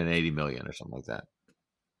 180 million or something like that.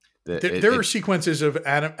 There are sequences of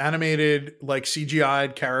animated, like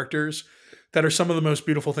CGI'd characters that are some of the most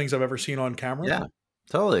beautiful things I've ever seen on camera. Yeah,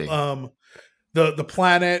 totally. The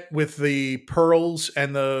planet with the pearls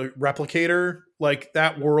and the replicator, like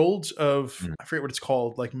that world of I forget what it's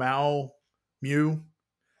called, like Mew,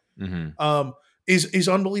 is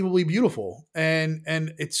unbelievably beautiful, and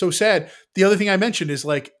it's so sad. The other thing I mentioned is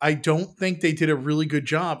like I don't think they did a really good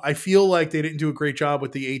job. I feel like they didn't do a great job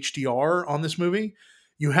with the HDR on this movie.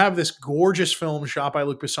 You have this gorgeous film shot by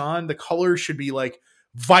Luc Besson. The colors should be like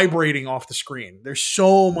vibrating off the screen. There's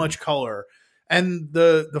so much color. And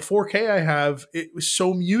the 4K I have, it was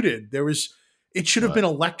so muted. It should have been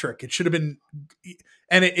electric. It should have been,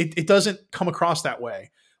 and it doesn't come across that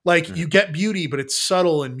way. Like you get beauty, but it's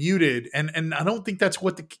subtle and muted. And I don't think that's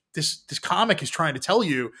what this comic is trying to tell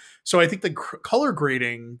you. So I think the color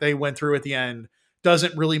grading they went through at the end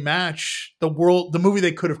doesn't really match the movie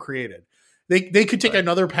they could have created. They could take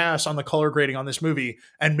another pass on the color grading on this movie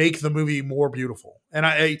and make the movie more beautiful. And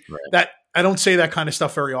I don't say that kind of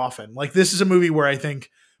stuff very often. Like this is a movie where I think,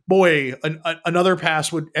 boy, another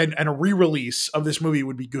pass would and a re-release of this movie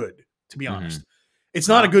would be good. To be honest, it's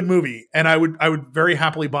not a good movie, and I would very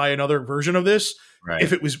happily buy another version of this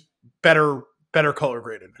if it was better color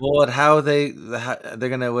graded. Well, how they're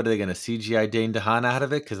gonna what are they gonna CGI Dane DeHaan out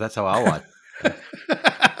of it? Because that's how I'll watch it.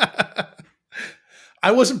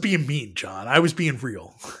 I wasn't being mean, John. I was being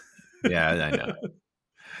real. Yeah, I know.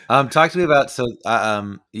 Talk to me about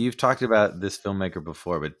you've talked about this filmmaker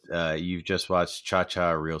before, but you've just watched Cha Cha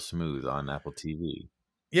Real Smooth on Apple TV.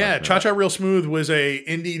 Yeah, Cha Cha Real Smooth was a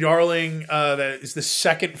indie darling that is the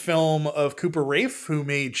second film of Cooper Raiff, who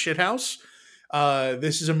made Shithouse.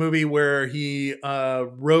 This is a movie where he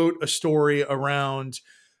wrote a story around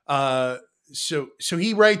So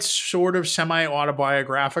he writes sort of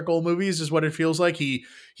semi-autobiographical movies is what it feels like. He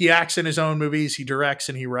acts in his own movies, he directs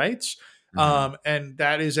and he writes. And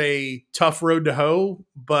that is a tough road to hoe,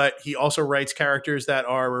 but he also writes characters that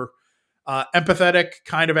are empathetic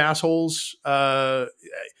kind of assholes.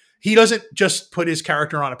 He doesn't just put his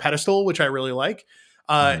character on a pedestal, which I really like.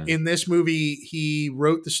 In this movie, he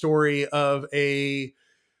wrote the story of a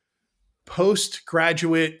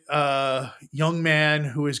postgraduate young man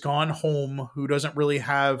who has gone home, who doesn't really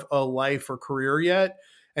have a life or career yet,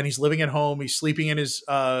 and he's living at home. He's sleeping in his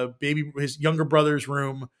his younger brother's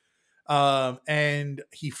room, and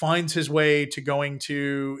he finds his way to going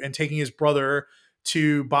to and taking his brother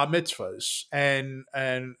to bat mitzvahs, and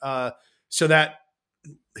so that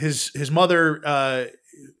his mother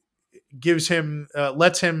gives him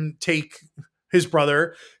lets him take his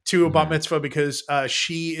brother to a bat mitzvah because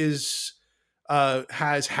she is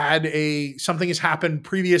has had something has happened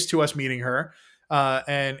previous to us meeting her,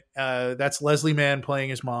 and that's Leslie Mann playing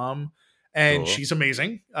his mom, and she's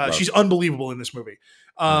amazing. She's unbelievable in this movie,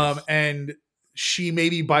 and she may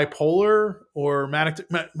be bipolar or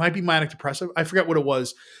might be manic depressive. I forget what it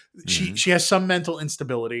was. She has some mental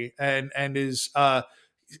instability and is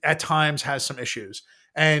at times has some issues,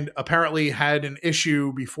 and apparently had an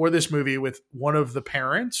issue before this movie with one of the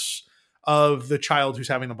parents of the child who's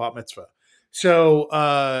having the bat mitzvah. So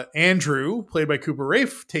Andrew, played by Cooper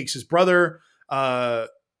Raiff, takes his brother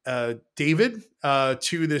David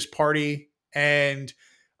to this party and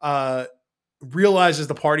realizes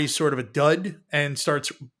the party's sort of a dud and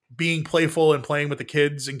starts being playful and playing with the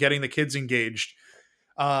kids and getting the kids engaged.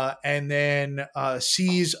 And then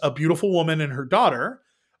sees a beautiful woman and her daughter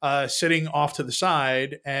sitting off to the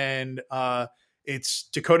side, and it's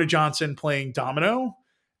Dakota Johnson playing Domino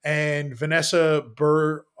and Vanessa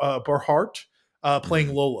Burhart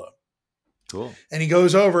playing Lola. Cool. And he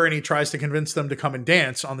goes over and he tries to convince them to come and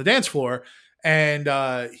dance on the dance floor. And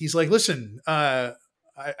he's like, listen, I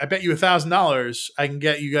bet you $1,000 I can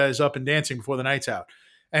get you guys up and dancing before the night's out.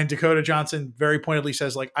 And Dakota Johnson very pointedly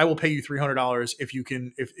says, like, I will pay you $300 if you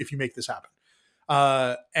can, if you make this happen.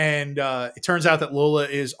 And it turns out that Lola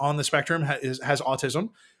is on the spectrum, has autism,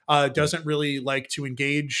 doesn't really like to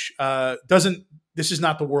engage, this is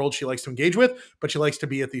not the world she likes to engage with, but she likes to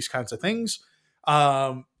be at these kinds of things.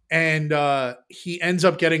 And he ends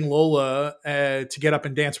up getting Lola to get up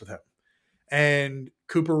and dance with him. And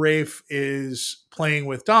Cooper Raiff is playing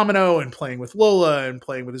with Domino and playing with Lola and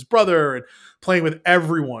playing with his brother and playing with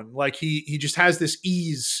everyone. Like he just has this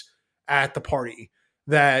ease at the party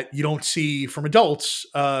that you don't see from adults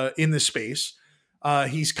in this space.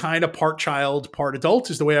 He's kind of part child, part adult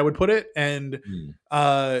is the way I would put it. And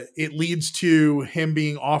it leads to him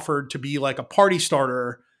being offered to be like a party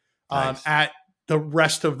starter at the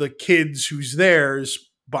rest of the kids who's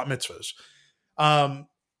theirs bat mitzvahs.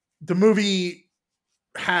 The movie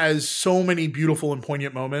has so many beautiful and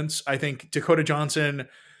poignant moments. I think Dakota Johnson,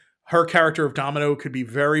 her character of Domino, could be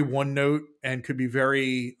very one note and could be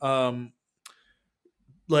very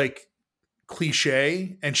like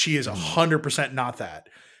cliche, and she is 100% not that.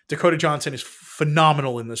 Dakota Johnson is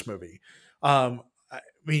phenomenal in this movie. I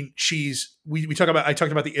mean, I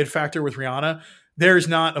talked about the it factor with Rihanna. There's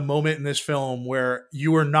not a moment in this film where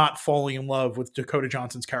you are not falling in love with Dakota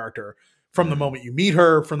Johnson's character from the moment you meet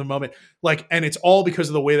her, from the moment, like, and it's all because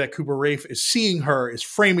of the way that Cooper Raiff is seeing her, is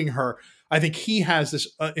framing her. I think he has this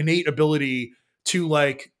innate ability to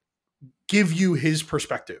like give you his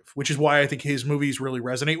perspective, which is why I think his movies really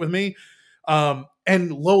resonate with me. And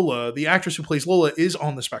Lola, the actress who plays Lola, is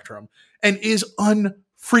on the spectrum and is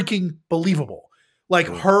unfreaking believable. Like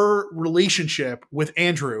her relationship with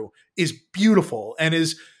Andrew is beautiful and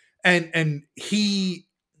he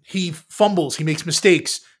fumbles, he makes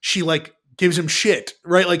mistakes. She like gives him shit,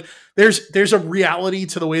 right? Like there's a reality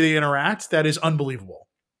to the way they interact that is unbelievable.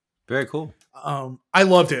 Very cool. I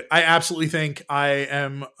loved it. I absolutely think I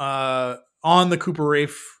am on the Cooper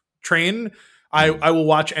Raiff train. I will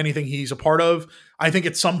watch anything he's a part of. I think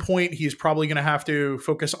at some point he's probably going to have to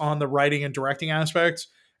focus on the writing and directing aspects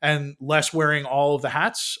and less wearing all of the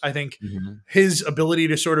hats. I think his ability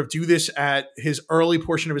to sort of do this at his early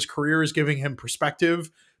portion of his career is giving him perspective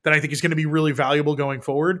that I think is going to be really valuable going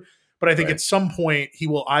forward. But I think at some point he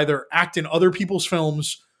will either act in other people's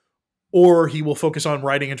films or he will focus on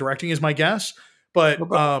writing and directing is my guess. But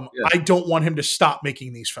I don't want him to stop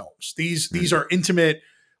making these films. These are intimate,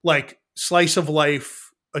 like slice of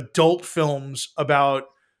life adult films about,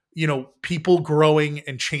 you know, people growing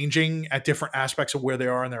and changing at different aspects of where they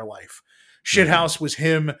are in their life. Shithouse was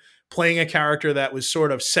him playing a character that was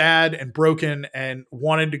sort of sad and broken and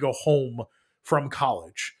wanted to go home from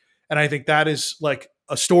college. And I think that is like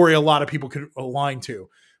a story a lot of people could align to.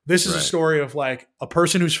 This is a story of like a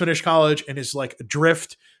person who's finished college and is like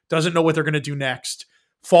adrift, doesn't know what they're going to do next,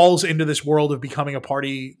 falls into this world of becoming a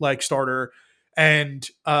party like starter, and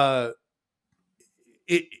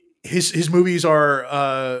his movies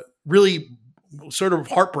are really sort of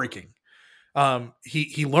heartbreaking.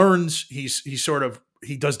 He learns,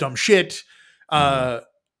 he does dumb shit, but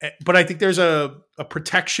I think there's a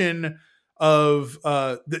protection of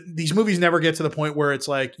these movies never get to the point where it's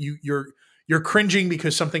like you're cringing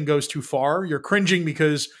because something goes too far. You're cringing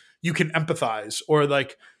because you can empathize,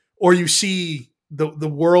 or you see the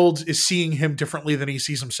world is seeing him differently than he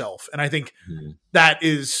sees himself. And I think that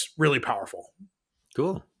is really powerful.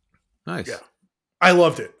 Cool. Nice. Yeah. I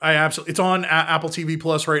loved it. It's on Apple TV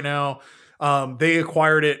Plus right now. They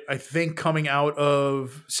acquired it, I think, coming out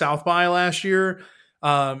of South by last year.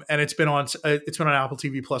 And it's been on Apple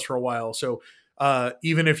TV Plus for a while. So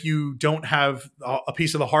even if you don't have a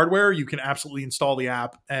piece of the hardware, you can absolutely install the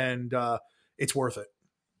app, and it's worth it.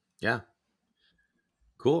 Yeah.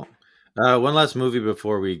 Cool. One last movie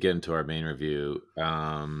before we get into our main review.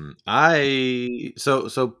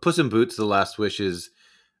 So Puss in Boots: The Last Wish is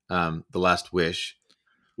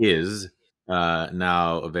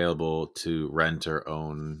now available to rent or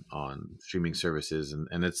own on streaming services,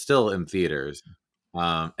 and it's still in theaters.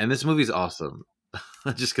 And this movie's awesome.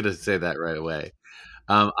 I'm just gonna say that right away.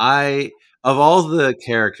 Of all the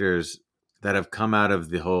characters that have come out of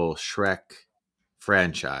the whole Shrek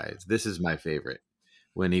franchise, this is my favorite.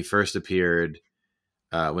 When he first appeared,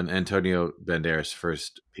 when Antonio Banderas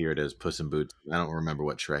first appeared as Puss in Boots, I don't remember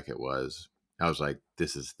what Shrek it was. I was like,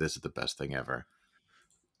 this is the best thing ever.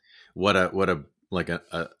 What a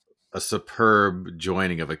superb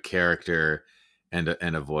joining of a character and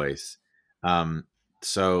a voice.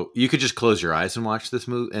 So you could just close your eyes and watch this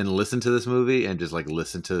movie and listen to this movie and just like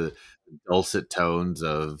listen to the dulcet tones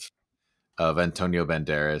of Antonio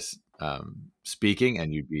Banderas speaking,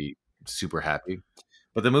 and you'd be super happy.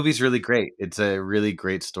 But the movie's really great. It's a really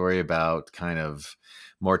great story about kind of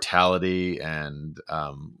mortality and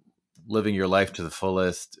living your life to the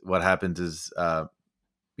fullest. What happens is,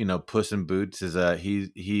 Puss in Boots is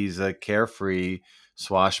he's a carefree,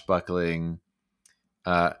 swashbuckling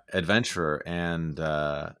adventurer, and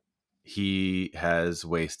he has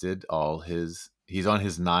wasted he's on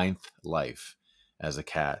his 9th life as a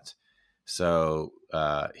cat. So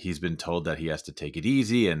he's been told that he has to take it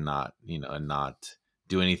easy and not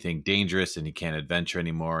do anything dangerous, and he can't adventure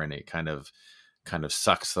anymore, and it kind of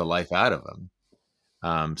sucks the life out of him.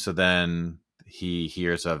 So then he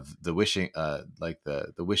hears of the wishing,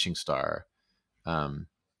 the wishing star, and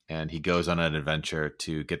he goes on an adventure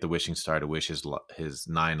to get the wishing star to wish his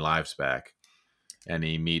 9 lives back. And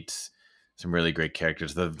he meets some really great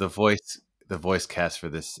characters. The voice cast for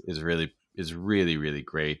this is really really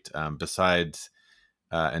great. Besides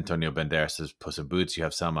Antonio Banderas as Puss in Boots, you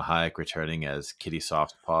have Salma Hayek returning as Kitty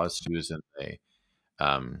Softpaws. She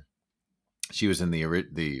was in the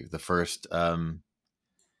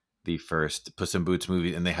first Puss in Boots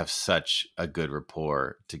movie, and they have such a good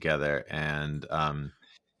rapport together. And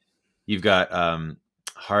you've got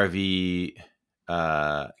Harvey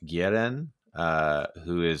Guillen,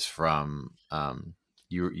 who is from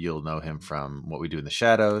you'll know him from What We Do in the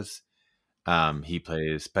Shadows. He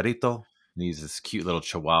plays Perito. And he's this cute little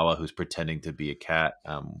chihuahua who's pretending to be a cat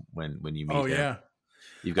when you meet him. Yeah.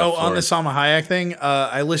 You've got on the Salma Hayek thing,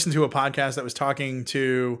 I listened to a podcast that was talking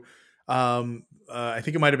to, I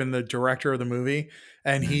think it might have been the director of the movie,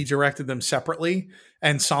 and he directed them separately.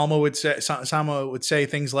 And Salma would say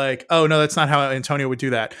things like, "Oh no, that's not how Antonio would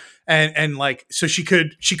do that," and like so she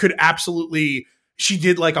could absolutely. She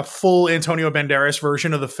did like a full Antonio Banderas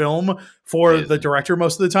version of the film for the director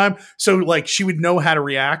most of the time. So like she would know how to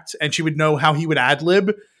react, and she would know how he would ad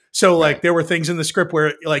lib. So like there were things in the script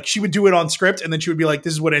where like she would do it on script, and then she would be like,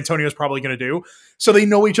 "This is what Antonio's probably going to do." So they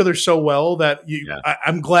know each other so well that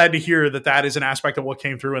I'm glad to hear that is an aspect of what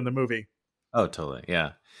came through in the movie. Oh, totally.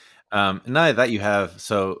 Yeah. Now that you have,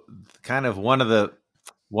 so kind of one of the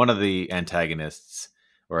antagonists,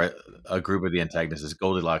 or a group of the antagonists, is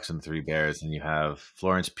Goldilocks and the Three Bears, and you have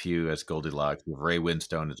Florence Pugh as Goldilocks, you have Ray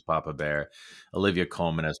Winstone as Papa Bear, Olivia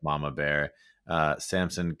Colman as Mama Bear,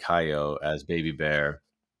 Samson Kayo as Baby Bear,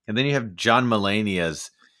 and then you have John Mulaney as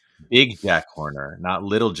Big Jack Horner, not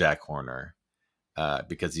Little Jack Horner,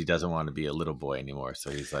 because he doesn't want to be a little boy anymore.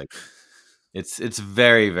 So he's like, it's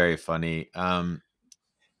very very funny.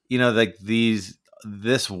 Like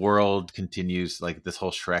this world continues, like this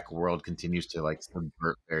whole Shrek world continues to like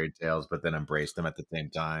subvert fairy tales, but then embrace them at the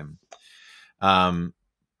same time. And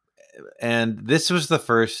this was the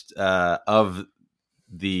first of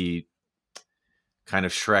the kind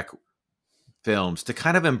of Shrek films to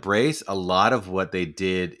kind of embrace a lot of what they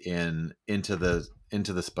did in Into the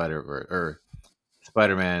Spider-Verse or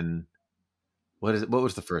Spider-Man. What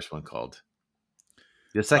was the first one called?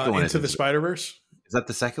 The second one is Into the Spider-Verse. Is that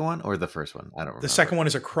the second one or the first one? I don't remember. The second one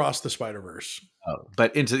is Across the Spider-Verse. Oh,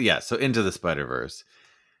 but Into the Spider-Verse,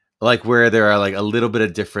 like where there are like a little bit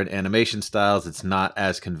of different animation styles. It's not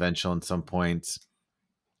as conventional in some points.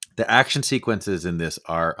 The action sequences in this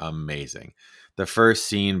are amazing. The first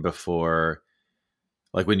scene before,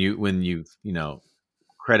 like when you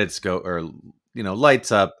credits go or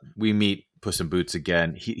lights up, we meet Puss in Boots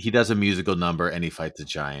again. He does a musical number and he fights a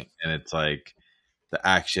giant, and it's like the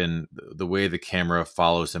action, the way the camera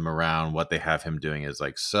follows him around, what they have him doing is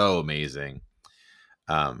like so amazing.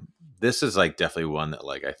 This is like definitely one that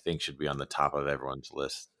like I think should be on the top of everyone's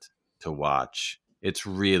list to watch. It's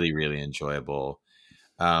really, really enjoyable.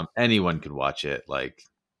 Anyone could watch it. Like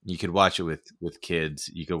you could watch it with kids.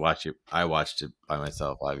 You could watch it. I watched it by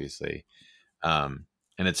myself, obviously. And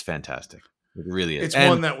it's fantastic. It really is. It's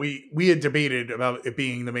one that we had debated about it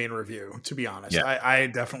being the main review, to be honest. Yeah. I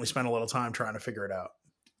definitely spent a little time trying to figure it out.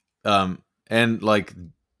 And like,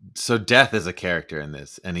 so Death is a character in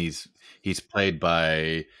this, and he's played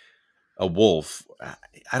by a wolf.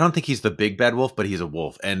 I don't think he's the big bad wolf, but he's a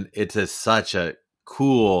wolf, and it's such a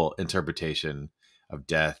cool interpretation of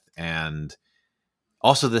Death. And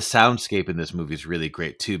also the soundscape in this movie is really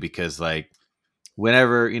great too, because like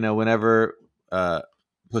whenever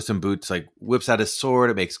Puss in Boots like whips out his sword,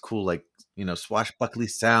 it makes cool like swashbuckly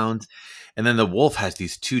sounds, and then the wolf has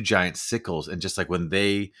these two giant sickles, and just like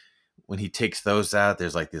when he takes those out,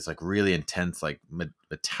 there's like this like really intense like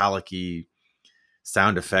metallic-y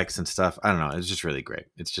sound effects and stuff. I don't know, it's just really great.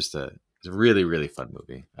 It's a really, really fun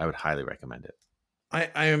movie. I would highly recommend it.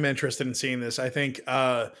 I am interested in seeing this. I think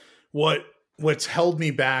what's held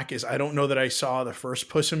me back is I don't know that I saw the first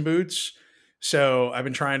Puss in Boots. So I've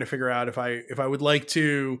been trying to figure out if I would like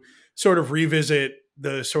to sort of revisit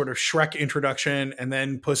the sort of Shrek introduction and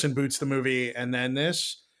then Puss in Boots the movie and then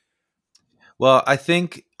this. Well, I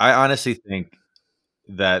honestly think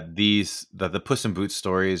that the Puss in Boots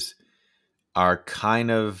stories are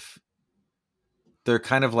they're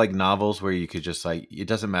kind of like novels where you could just like, it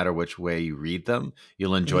doesn't matter which way you read them,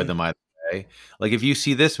 you'll enjoy them either way. Like if you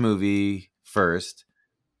see this movie first,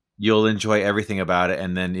 you'll enjoy everything about it,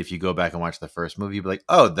 and then if you go back and watch the first movie, you'll be like,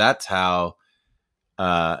 oh, that's how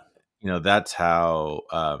Kitty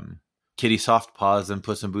Softpaws and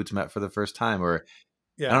Puss in Boots met for the first time. Or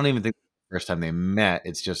I don't even think the first time they met,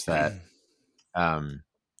 it's just that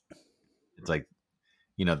it's like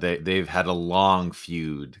they've had a long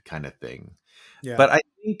feud kind of thing. Yeah. But I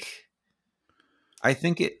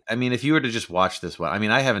think if you were to just watch this one,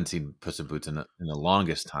 I haven't seen Puss in Boots in the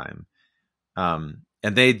longest time. And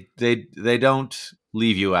they don't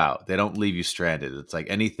leave you out. They don't leave you stranded. It's like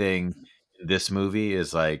anything in this movie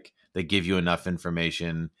is like they give you enough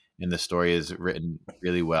information, and the story is written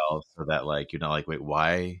really well so that like you're not like, wait,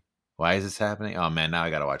 why is this happening? Oh man, now I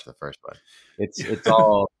got to watch the first one. It's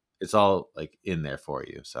all like in there for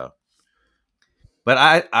you. So, but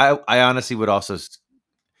I honestly would also,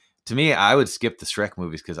 to me, I would skip the Shrek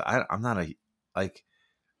movies because I'm not I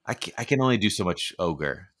can only do so much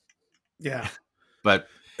ogre. Yeah. But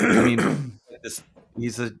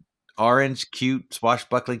he's an orange, cute,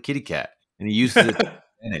 swashbuckling kitty cat, and he uses it to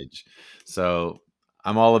advantage. So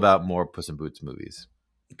I'm all about more Puss in Boots movies.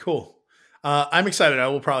 Cool. I'm excited. I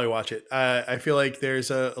will probably watch it. I feel like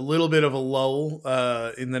there's a little bit of a lull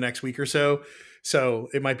in the next week or so. So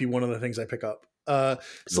it might be one of the things I pick up.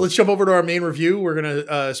 So let's jump over to our main review. We're going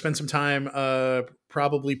to spend some time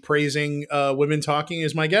probably praising Women Talking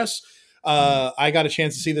is my guess. I got a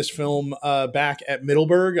chance to see this film back at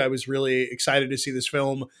Middleburg. I was really excited to see this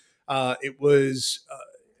film. It was,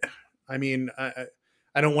 I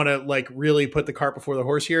don't want to like really put the cart before the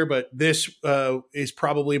horse here, but this is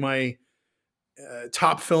probably my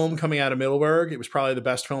top film coming out of Middleburg. It was probably the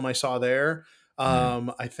best film I saw there.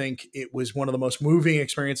 I think it was one of the most moving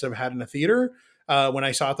experiences I've had in a theater when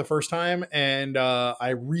I saw it the first time. And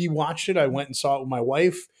I rewatched it. I went and saw it with my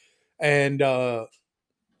wife. And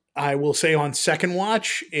I will say on second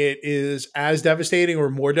watch, it is as devastating or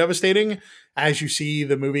more devastating as you see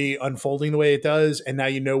the movie unfolding the way it does. And now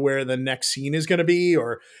you know where the next scene is going to be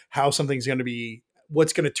or how something's going to be,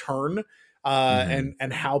 what's going to turn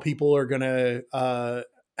and how people are going to,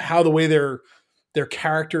 how the way their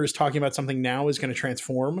character is talking about something now is going to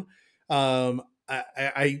transform. I'm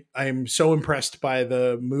so impressed by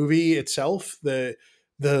the movie itself. The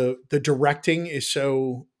directing is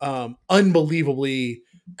so unbelievably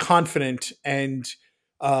confident, and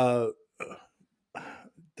the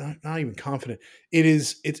not even confident.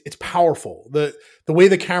 It's powerful. The way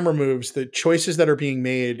the camera moves, the choices that are being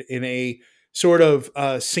made in a sort of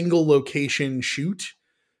single location shoot.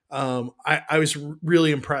 I was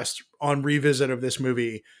really impressed on revisit of this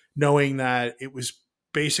movie, knowing that it was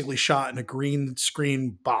basically shot in a green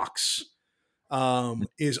screen box.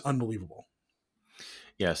 Is unbelievable.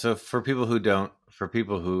 Yeah. So for people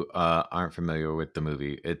who aren't familiar with the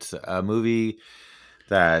movie, it's a movie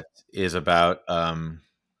that is about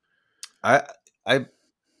I I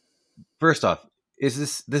first off, this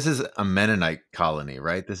is a Mennonite colony,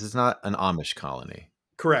 right? This is not an Amish colony,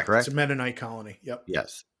 Correct. It's a correct? Mennonite colony. Yep.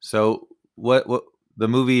 Yes. So what the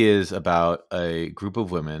movie is about a group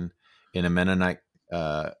of women in a Mennonite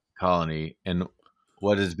colony, and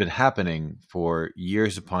what has been happening for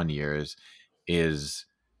years upon years is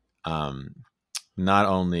um, not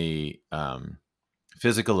only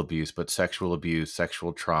physical abuse but sexual abuse,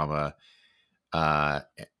 sexual trauma uh,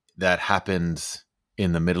 that happens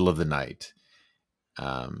in the middle of the night,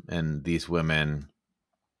 and these women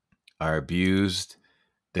are abused.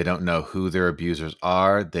 They don't know who their abusers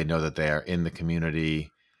are. They know that they are in the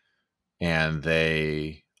community, and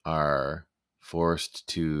they are forced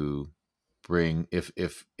to bring if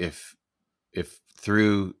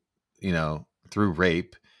through through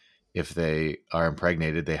rape, if they are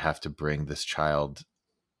impregnated, they have to bring this child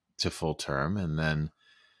to full term, and then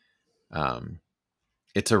um,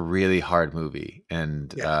 it's a really hard movie,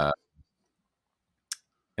 Yeah.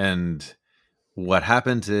 And what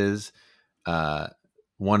happens is uh,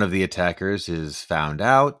 one of the attackers is found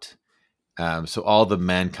out. So all the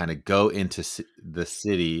men kind of go into the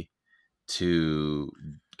city to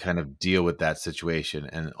kind of deal with that situation,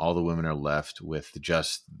 and all the women are left with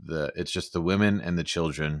just the women and the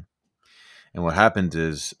children. And what happens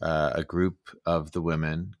is a group of the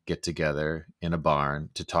women get together in a barn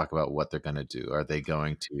to talk about what they're going to do. Are they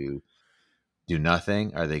going to do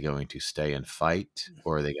nothing? Are they going to stay and fight,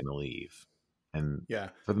 or are they going to leave? And Yeah.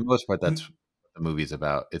 for the most part, that's what the movie's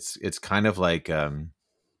about. It's kind of like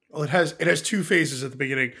Well, it has two phases at the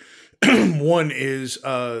beginning. One is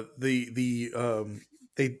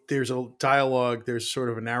there's a dialogue, there's sort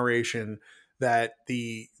of a narration that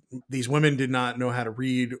these women did not know how to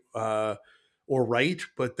read or write,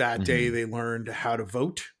 but that day mhm, they learned how to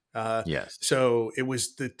vote. yes, So it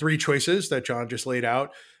was the three choices that John just laid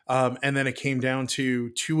out, and then it came down to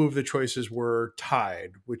two of the choices were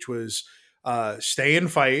tied, which was stay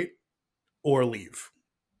and fight or leave.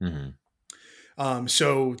 hmm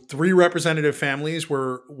So three representative families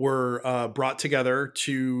were brought together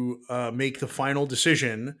to make the final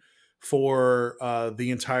decision for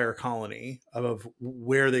the entire colony of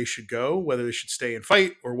where they should go, whether they should stay and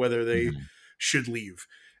fight or whether they hmm should leave.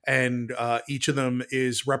 And each of them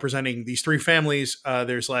is representing these three families.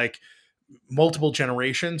 There's like multiple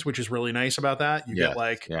generations, which is really nice about that. You get yes,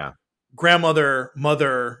 like yeah. grandmother,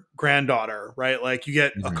 mother, granddaughter, right? Like you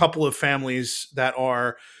get a Mhm. couple of families that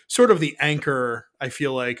are sort of the anchor, I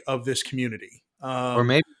feel like, of this community. Or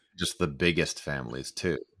maybe just the biggest families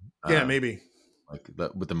too, Yeah, uh, maybe. like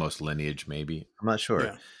with the most lineage. Maybe I'm not sure,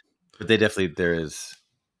 Yeah, but they definitely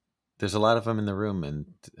there's a lot of them in the room, and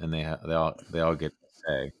they all get to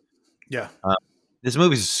say. yeah. Uh, this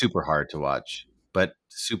movie is super hard to watch, but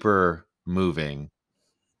super moving.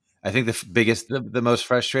 I think the most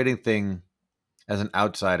frustrating thing as an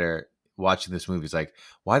outsider watching this movie is like,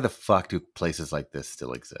 why the fuck do places like this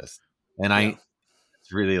still exist? And Yeah.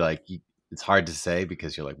 it's really like it's hard to say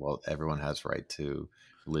because you're like, well, everyone has right to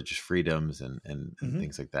religious freedoms and Hmm.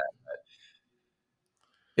 things like that.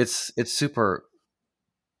 It's super,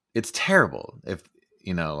 it's terrible if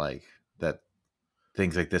like that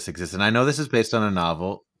things like this exist. And I know this is based on a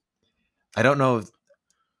novel. I don't know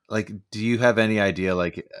like, do you have any idea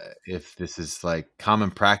like if this is like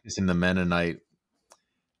common practice in the Mennonite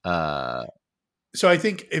uh So I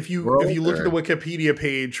think if you world look at the or Wikipedia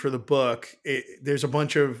page for the book, there's a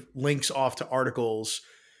bunch of links off to articles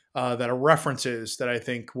that are references that I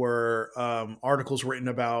think were articles written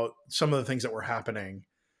about some of the things that were happening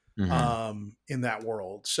Mhm. in that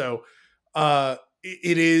world. So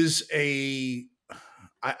it is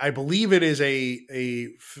I believe it is a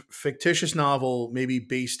fictitious novel, maybe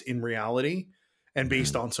based in reality and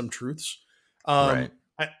based Mhm. on some truths. Right.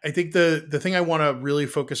 I think the thing I want to really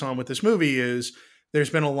focus on with this movie is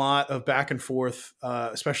there's been a lot of back and forth,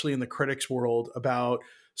 especially in the critics world, about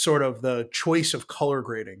sort of the choice of color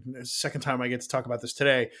grading. The second time I get to talk about this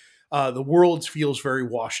today, the world feels very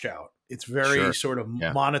washed out. It's very Sure. sort of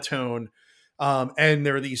Yeah. monotone, and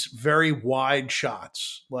there are these very wide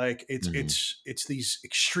shots. Like it's Mhm. it's it's these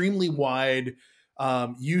extremely wide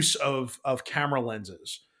use of camera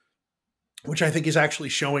lenses which I think is actually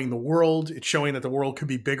showing the world. It's showing that the world could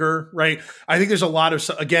be bigger, right? I think there's a lot of,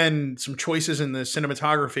 again, some choices in the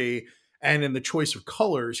cinematography and in the choice of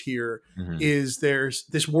colors here. Mm-hmm. Is there's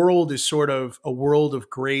this world is sort of a world of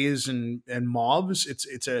grays and mauves.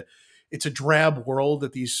 It's a drab world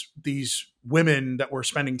that these women that we're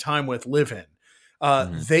spending time with live in.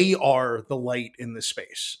 They are the light in this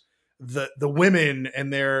space. The women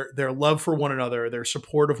and their love for one another, their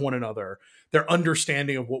support of one another, their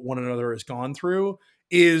understanding of what one another has gone through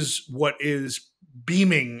is what is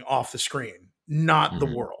beaming off the screen, not the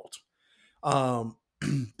world.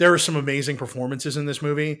 There are some amazing performances in this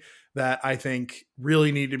movie that I think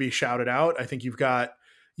really need to be shouted out. I think you've got,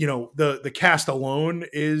 the cast alone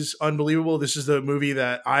is unbelievable. This is the movie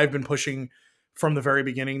that I've been pushing from the very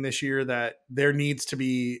beginning this year, that there needs to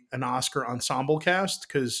be an Oscar ensemble cast,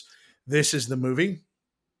 because this is the movie.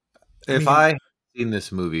 If I had seen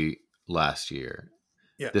this movie last year,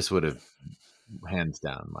 yeah, this would have hands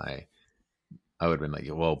down I would have been like,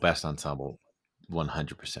 well, best ensemble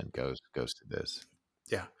 100% goes to this.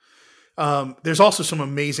 Yeah. There's also some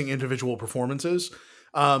amazing individual performances.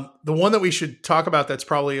 The one that we should talk about that's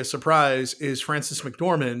probably a surprise is Frances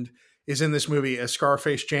McDormand is in this movie as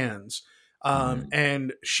Scarface Jans.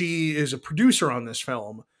 And she is a producer on this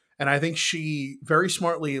film. And I think she very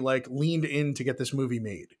smartly leaned in to get this movie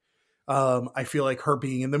made. I feel like her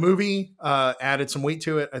being in the movie added some weight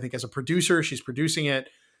to it. I think as a producer, she's producing it.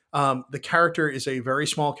 The character is a very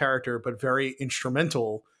small character, but very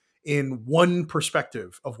instrumental in one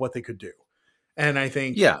perspective of what they could do. And I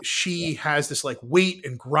think she has this weight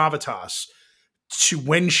and gravitas to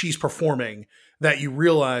when she's performing that you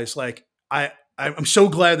realize I'm so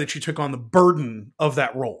glad that she took on the burden of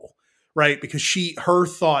that role, right? Because her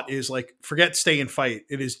thought is forget stay and fight.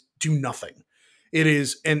 It is do nothing. It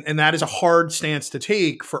is, and that is a hard stance to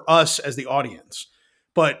take for us as the audience.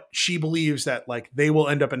 But she believes that they will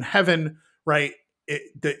end up in heaven, right?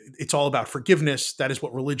 It's all about forgiveness. That is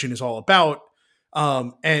what religion is all about.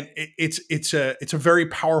 And it's a very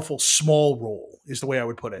powerful small role is the way I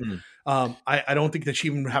would put it. I don't think that she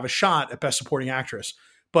even would have a shot at Best Supporting Actress.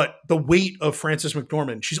 But the weight of Frances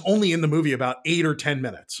McDormand, she's only in the movie about 8 or 10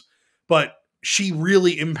 minutes, but she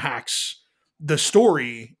really impacts the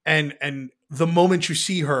story, and the moments you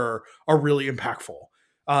see her are really impactful.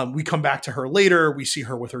 We come back to her later. We see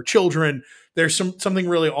her with her children. There's something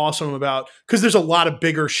really awesome about, because there's a lot of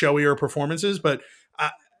bigger, showier performances, but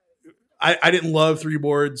I didn't love Three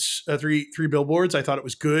Billboards. I thought it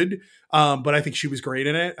was good, but I think she was great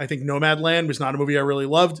in it. I think Nomadland was not a movie I really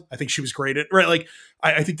loved. I think she was great at it. Right?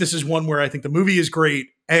 I think this is one where I think the movie is great,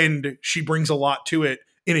 and she brings a lot to it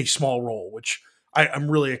in a small role, which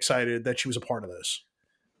I'm really excited that she was a part of this.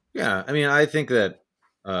 Yeah, I mean, I think that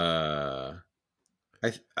I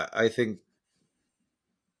think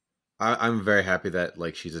I'm very happy that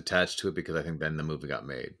she's attached to it, because I think then the movie got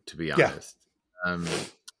made, to be honest.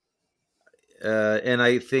 And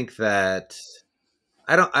I think that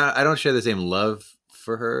I don't share the same love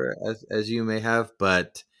for her as you may have,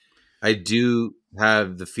 but I do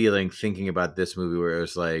have the feeling thinking about this movie where it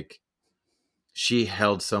was she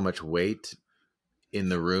held so much weight in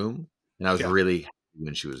the room, and I was really happy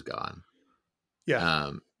when she was gone.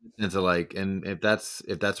 Yeah. And so and if that's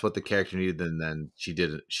what the character needed, then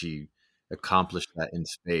she accomplished that in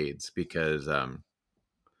spades, because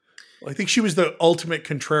I think she was the ultimate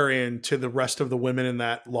contrarian to the rest of the women in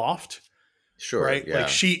that loft. Sure. Right. Yeah.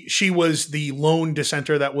 She was the lone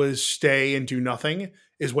dissenter that was stay and do nothing,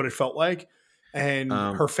 is what it felt like. And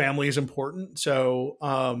her family is important. So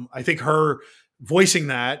I think her voicing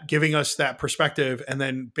that, giving us that perspective, and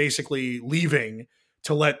then basically leaving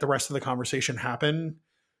to let the rest of the conversation happen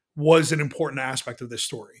was an important aspect of this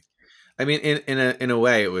story. I mean, in a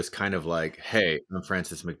way, it was kind of hey, I'm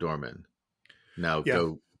Frances McDormand. Now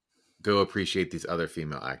go appreciate these other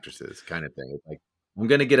female actresses, kind of thing. It's I'm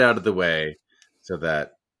going to get out of the way so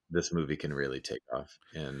that this movie can really take off.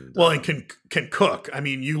 And and can cook. I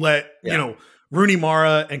mean, you let Rooney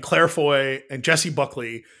Mara and Claire Foy and Jessie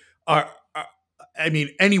Buckley are I mean,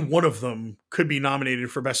 any one of them could be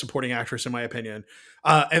nominated for Best Supporting Actress, in my opinion.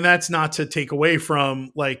 And that's not to take away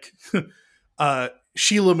from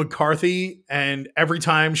Sheila McCarthy. And every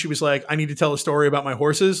time she was I need to tell a story about my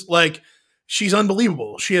horses. She's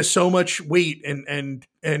unbelievable. She has so much weight and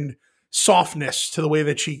softness to the way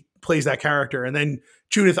that she plays that character. And then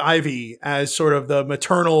Judith Ivey as sort of the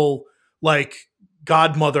maternal,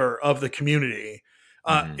 godmother of the community.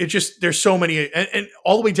 It just, there's so many, and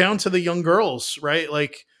all the way down to the young girls, right?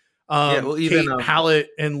 Kate Hallett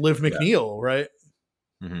and Liv McNeil, right?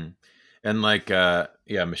 Mm-hmm. And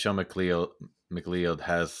Michelle McLeod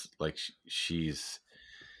has she's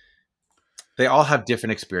they all have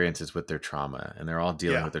different experiences with their trauma, and they're all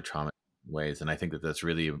dealing Yeah. with their trauma in ways. And I think that that's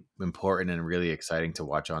really important and really exciting to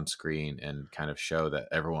watch on screen and kind of show that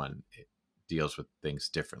everyone deals with things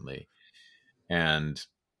differently. And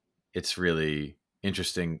it's really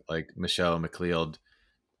interesting. Like Michelle McLeod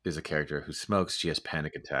is a character who smokes. She has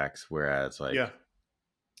panic attacks, whereas like Yeah.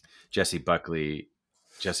 Jessie Buckley's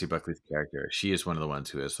character, she is one of the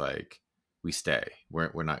ones who is like, we stay.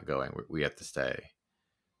 We're not going. We have to stay.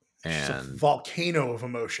 She's a And volcano of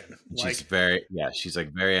emotion. she's Like, she's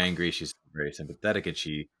like very angry. She's very sympathetic, and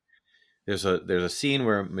there's a scene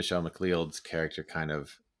where Michelle McLeod's character kind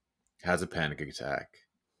of has a panic attack.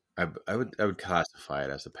 I would classify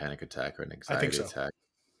it as a panic attack or an I think anxiety so. attack.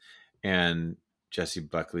 And Jessie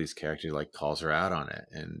Buckley's character like calls her out on it,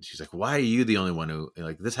 and she's like, "Why are you the only one who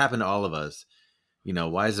like this happened to all of us? You know,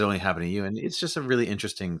 why is it only happening to you?" And it's just a really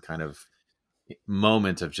interesting kind of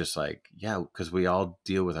moment of just like, yeah, because we all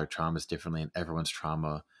deal with our traumas differently, and everyone's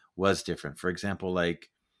trauma was different. For example, and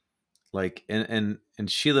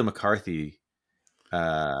Sheila McCarthy's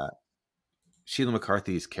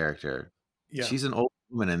character, Yeah. she's an old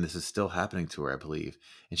woman, and this is still happening to her, I believe.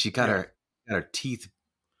 And she got Yeah. her teeth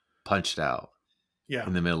punched out Yeah.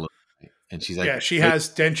 in the middle of the night. And she's like, Yeah. She wait, has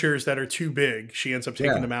dentures that are too big. She ends up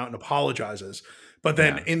taking yeah, them out and apologizes. But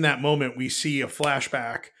then yeah, in that moment, we see a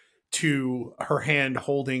flashback to her hand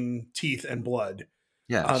holding teeth and blood.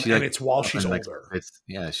 yeah. She And like it's while up she's and like older. it's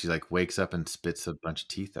yeah, she like wakes up and spits a bunch of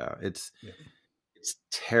teeth out. Yeah. It's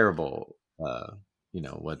terrible.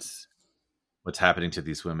 What's happening to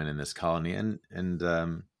these women in this colony, and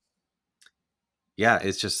yeah,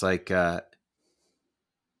 it's just like in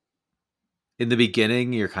the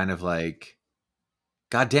beginning you're kind of like,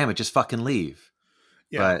 God damn it, just fucking leave.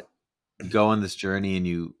 Yeah. But you go on this journey, and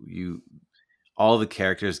you all the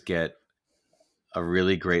characters get a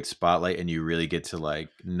really great spotlight, and you really get to like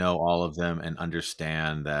know all of them and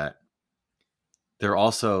understand that they're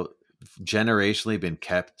also generationally been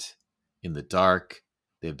kept in the dark.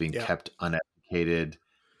 They've been Yeah. kept uneducated.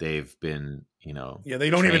 They've been, Yeah. They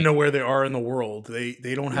don't even trained. know where they are in the world. They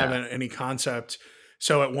don't have Yeah, any concept.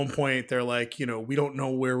 So at one point they're like, we don't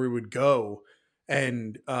know where we would go.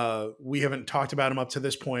 And we haven't talked about him up to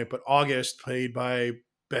this point, but August, played by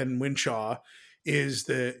Ben Winshaw, he's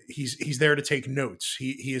there to take notes.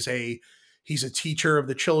 He's a teacher of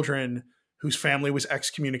the children whose family was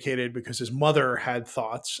excommunicated because his mother had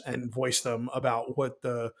thoughts and voiced them about what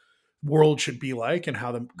the world should be like and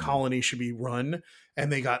how the colony should be run,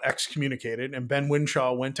 and they got excommunicated. And Ben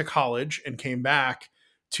Winshaw went to college and came back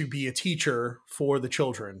to be a teacher for the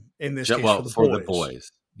children, in this case for well, the for the boys.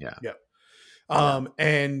 boys. Yeah, Yeah. yeah,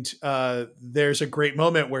 And there's a great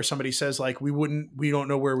moment where somebody says like, we don't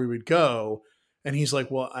know where we would go. And he's like,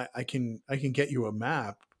 well, I can get you a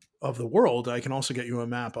map of the world. I can also get you a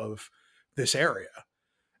map of this area.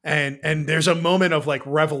 And there's a moment of like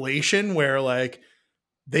revelation where like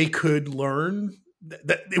they could learn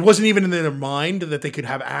that it wasn't even in their mind that they could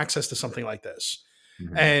have access to something like this.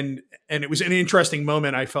 mhm. And it was an interesting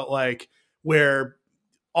moment, I felt like, where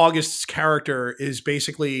August's character is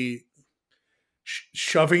basically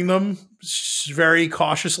shoving them very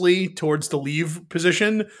cautiously towards the leave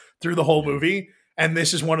position through the whole Yeah. movie. And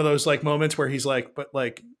this is one of those like moments where he's like, but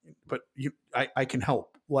I can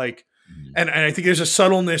help. Like, Mhm. and I think there's a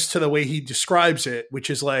subtleness to the way he describes it, which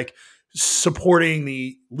is like supporting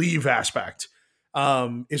the leave aspect,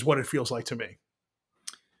 is what it feels like to me.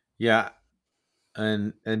 Yeah,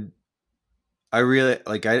 and I really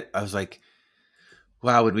like. I was like,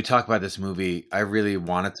 wow, when we talk about this movie, I really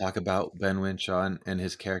want to talk about Ben Winshaw and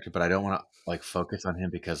his character, but I don't want to like focus on him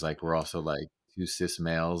because like we're also like two cis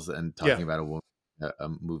males and Yeah. talking about a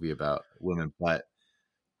movie about women. But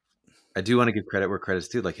I do want to give credit where credit's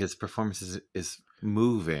due. Like his performance is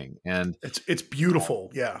moving, It's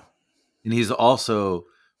beautiful. Yeah. and he's also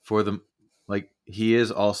for the he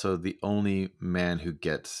is also the only man who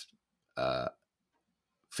gets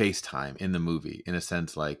FaceTime in the movie, in a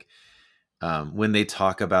sense. Like when there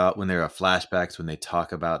are flashbacks, when they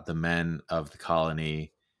talk about the men of the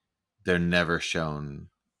colony, they're never shown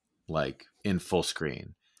like in full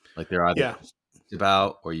screen. Like they're either Yeah.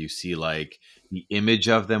 about, or you see like the image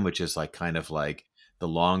of them, which is like kind of like the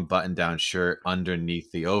long button down shirt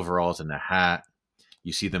underneath the overalls and the hat.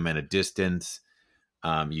 You see them at a distance.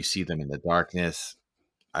 You see them in the darkness.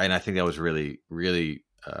 And I think that was really, really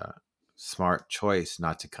smart choice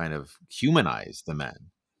not to kind of humanize the men,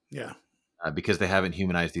 Yeah. because they haven't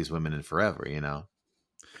humanized these women in forever,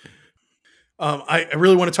 I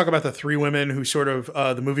really want to talk about the three women who sort of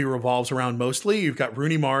the movie revolves around mostly. You've got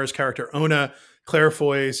Rooney Mara's character Ona, Claire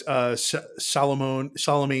Foy's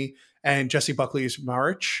Salome, and Jessie Buckley's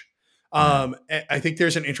Marich. I think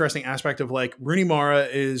there's an interesting aspect of like Rooney Mara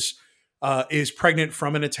is pregnant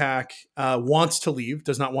from an attack, wants to leave,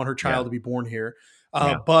 does not want her Yeah. child to be born here,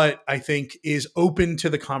 Yeah. but I think is open to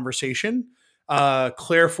the conversation.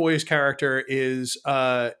 Claire Foy's character is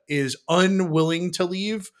unwilling to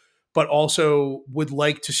leave, but also would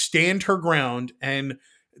like to stand her ground and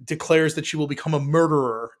declares that she will become a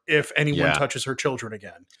murderer if anyone Yeah. touches her children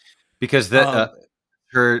again. Because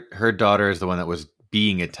her daughter is the one that was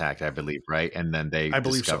being attacked, I believe, right? And then they I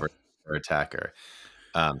believe so. discovered her attacker.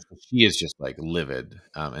 So she is just like livid,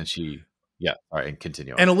 and she, yeah. All right, and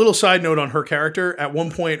continue on. And a little side note on her character: at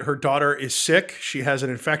one point, her daughter is sick; she has an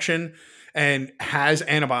infection and has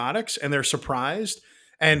antibiotics, and they're surprised.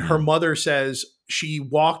 And her mother says she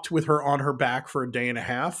walked with her on her back for a day and a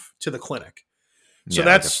half to the clinic. So Yeah,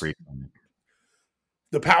 that's like a free clinic.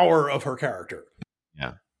 The power of her character.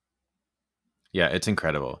 Yeah, yeah, it's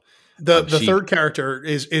incredible. The third character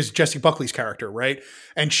is Jessie Buckley's character, right?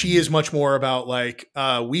 And she is much more about like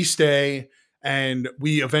we stay and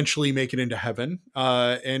we eventually make it into heaven,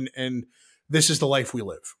 and this is the life we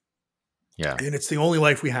live. Yeah, and it's the only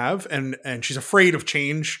life we have, and she's afraid of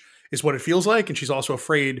change, is what it feels like, and she's also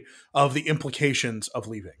afraid of the implications of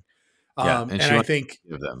leaving. Yeah, and I think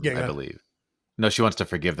them, I believe. No, she wants to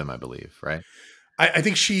forgive them, I believe, right? I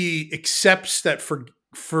think she accepts that for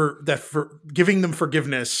giving them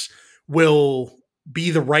forgiveness will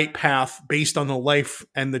be the right path based on the life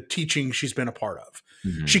and the teaching she's been a part of.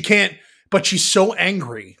 Mm-hmm. She can't, but she's so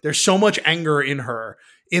angry. There's so much anger in her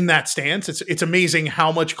in that stance. It's amazing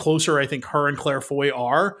how much closer I think her and Claire Foy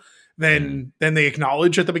are than they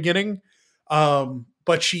acknowledge at the beginning.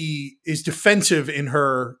 But she is defensive in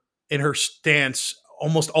her stance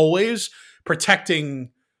almost always, protecting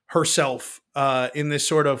herself in this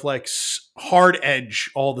sort of like hard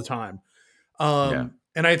edge all the time.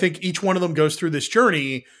 And I think each one of them goes through this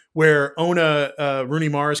journey where Ona, Rooney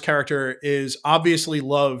Mara's character, is obviously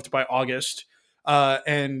loved by August,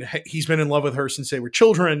 and he's been in love with her since they were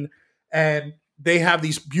children, and they have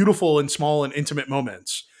these beautiful and small and intimate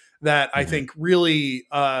moments that I think really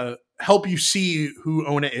help you see who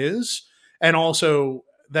Ona is, and also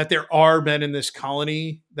that there are men in this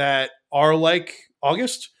colony that are like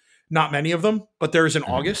August. Not many of them, but there's an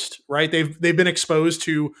August, right? They've been exposed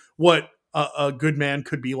to what a good man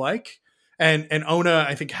could be like, and Ona,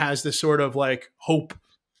 I think, has this sort of like hope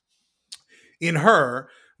in her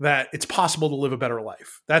that it's possible to live a better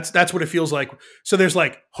life. That's what it feels like. So there's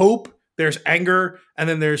like hope, there's anger, and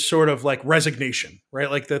then there's sort of like resignation, right?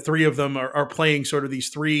 Like the three of them are playing sort of these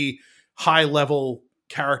three high level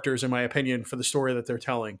characters, in my opinion, for the story that they're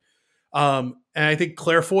telling. And I think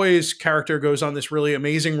Claire Foy's character goes on this really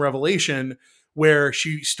amazing revelation where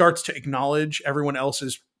she starts to acknowledge everyone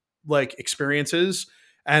else's like experiences,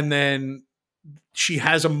 and then she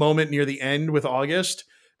has a moment near the end with August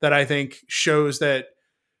that I think shows that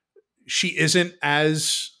she isn't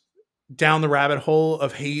as down the rabbit hole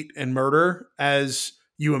of hate and murder as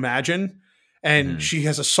you imagine. And she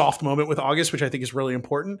has a soft moment with August, which I think is really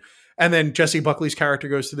important. And then Jessie Buckley's character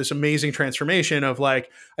goes through this amazing transformation of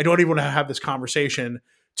like, I don't even want to have this conversation,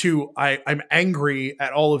 to I'm angry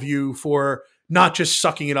at all of you for not just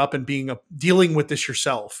sucking it up and dealing with this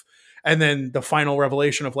yourself. And then the final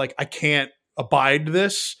revelation of like, I can't abide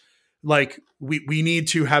this. Like we need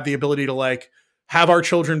to have the ability to like have our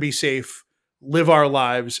children be safe, live our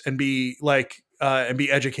lives, and be like and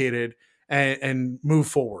be educated and move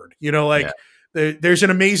forward. You know, like there's an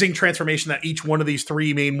amazing transformation that each one of these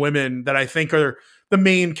three main women that I think are the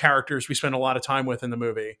main characters we spend a lot of time with in the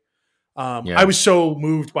movie. I was so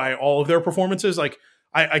moved by all of their performances. Like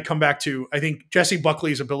I come back to, I think Jessie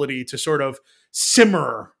Buckley's ability to sort of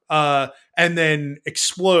simmer and then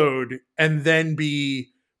explode and then be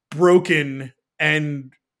broken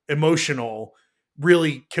and emotional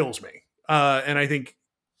really kills me. And I think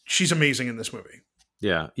she's amazing in this movie.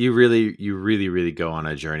 Yeah, you really go on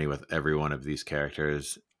a journey with every one of these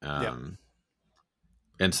characters. And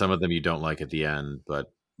some of them you don't like at the end,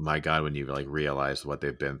 but my God, when you like realize what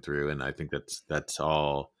they've been through, and I think that's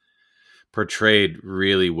all portrayed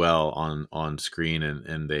really well on screen,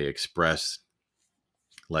 and they express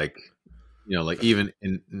like, you know, like even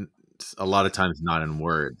in a lot of times not in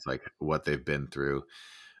words, like what they've been through.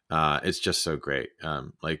 It's just so great.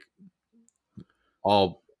 Like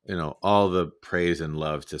all the praise and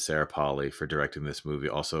love to Sarah Polley for directing this movie.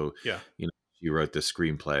 Also, you know, she wrote the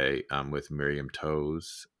screenplay with Miriam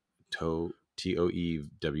Toews, Toews.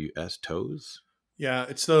 Toes. Yeah,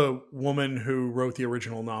 it's the woman who wrote the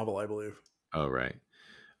original novel, I believe. Oh, right.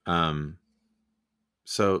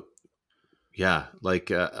 So yeah,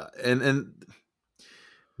 like and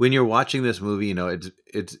when you're watching this movie,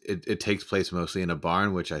 it takes place mostly in a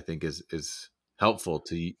barn, which I think is helpful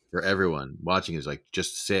for everyone watching. Is like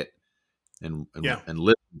just sit and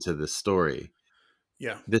listen to this story.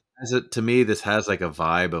 Yeah. To me, this has like a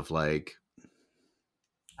vibe of like,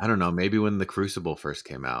 I don't know, maybe when The Crucible first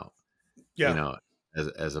came out, Yeah.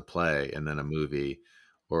 as a play and then a movie,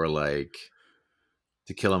 or like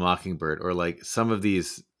To Kill a Mockingbird, or like some of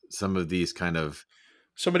these kind of.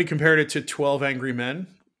 Somebody compared it to 12 Angry Men,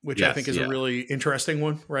 which I think Yes, is a yeah, really interesting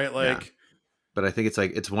one, right? yeah. Like, But I think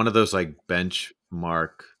it's one of those like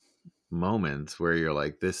benchmark moments where you're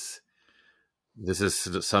like, this is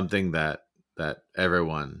something that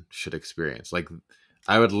everyone should experience. Like,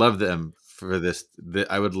 I would love them for this.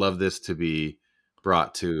 I would love this to be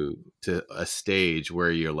brought to a stage where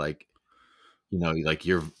you're like, like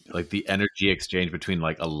you're like the energy exchange between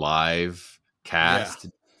like a live yeah, cast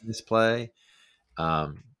in this play,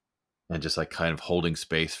 um, and just like kind of holding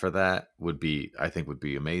space for that I think would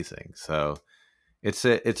be amazing. So it's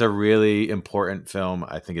a really important film.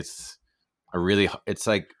 I think it's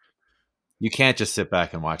like, you can't just sit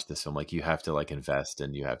back and watch this film. Like, you have to like invest,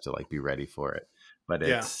 and you have to like be ready for it. But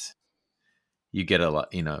yeah. you get a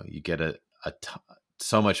lot, you get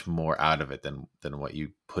so much more out of it than what you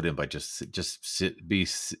put in by just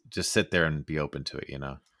sit there and be open to it.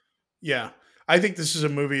 Yeah. I think this is a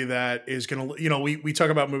movie that is going to, we talk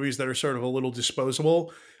about movies that are sort of a little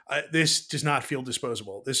disposable. This does not feel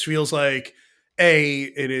disposable. This feels like,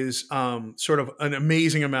 it is sort of an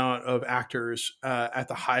amazing amount of actors at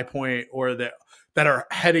the high point, or that are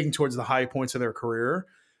heading towards the high points of their career.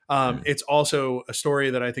 Mm. It's also a story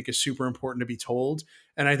that I think is super important to be told.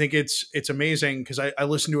 And I think it's amazing because I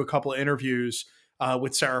listened to a couple of interviews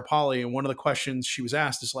with Sarah Polley, and one of the questions she was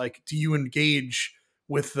asked is like, do you engage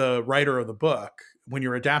with the writer of the book when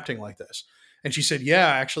you're adapting like this? And she said, yeah,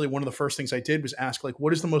 actually, one of the first things I did was ask, like,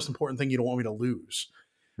 what is the most important thing you don't want me to lose?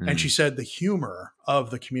 And she Mm. said, the humor of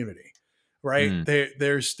the community, right? Mm.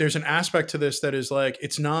 There's an aspect to this that is like,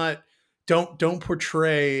 it's not, don't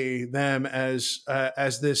portray them as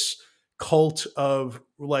this cult of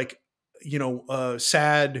like,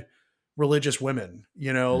 sad religious women,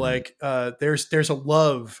 Mm. like, there's a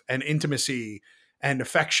love and intimacy and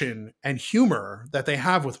affection and humor that they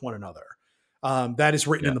have with one another, that is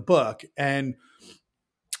written Yeah. in the book, and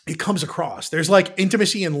it comes across. There's like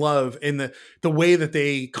intimacy and love in the way that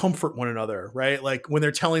they comfort one another, right? Like when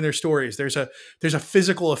they're telling their stories, there's a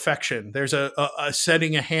physical affection. There's a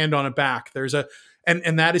setting a hand on a back.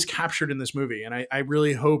 And that is captured in this movie. And I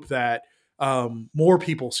really hope that more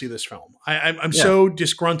people see this film. I'm Yeah. so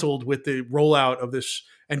disgruntled with the rollout of this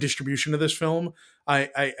and distribution of this film.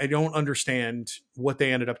 I don't understand what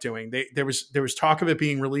they ended up doing. There was talk of it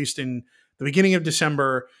being released in the beginning of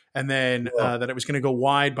December, and then Well, that it was going to go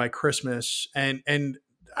wide by Christmas. And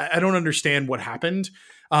I don't understand what happened.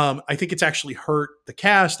 I think it's actually hurt the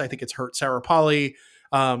cast. I think it's hurt Sarah Polley,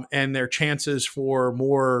 and their chances for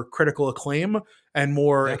more critical acclaim and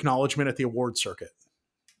more yeah. acknowledgement at the award circuit.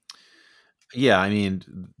 Yeah, I mean,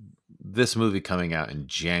 this movie coming out in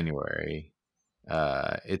January,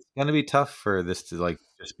 it's gonna be tough for this to like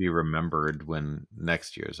just be remembered when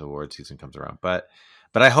next year's award season comes around. But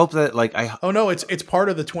I hope that like Oh no, it's part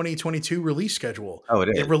of the 2022 release schedule. oh, it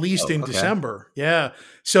It is. released Oh, in okay. December. Yeah.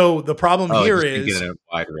 So the problem Oh, it here just didn't get is, a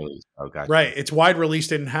wide release. Oh, right, gotcha. it's wide release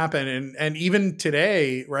didn't happen, and even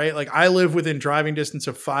today, right? Like I live within driving distance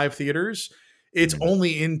of 5 theaters. It's Mhm.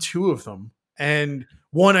 only in 2 of them. And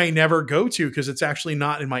one I never go to because it's actually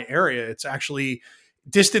not in my area. It's actually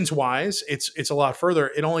distance wise, it's a lot further.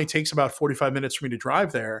 It only takes about 45 minutes for me to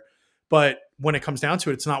drive there. But when it comes down to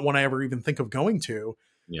it, it's not one I ever even think of going to.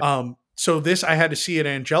 Yeah. So this I had to see at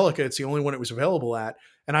Angelica. It's the only one it was available at.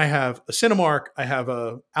 And I have a Cinemark, I have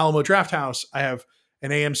a Alamo Drafthouse, I have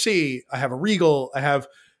an AMC, I have a Regal, I have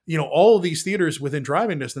all of these theaters within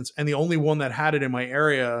driving distance, and the only one that had it in my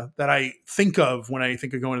area that I think of when I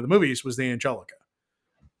think of going to the movies was the Angelica.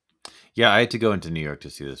 Yeah, I had to go into New York to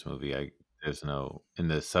see this movie. There's no in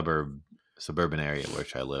the suburban area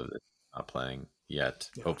which I live. It's not playing yet.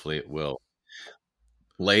 Yeah. Hopefully, it will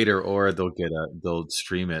later, or they'll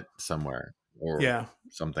stream it somewhere or Yeah.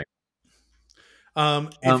 something.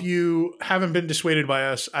 If you haven't been dissuaded by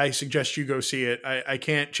us, I suggest you go see it. I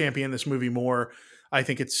can't champion this movie more. I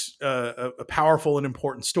think it's a powerful and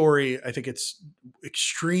important story. I think it's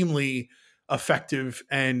extremely effective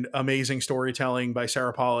and amazing storytelling by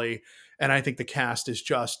Sarah Polley, and I think the cast is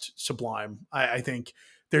just sublime. I think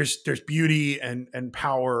there's beauty and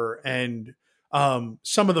power and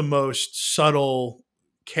some of the most subtle,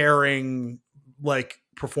 caring like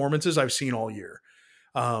performances I've seen all year.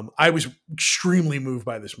 I was extremely moved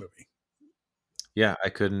by this movie. Yeah, I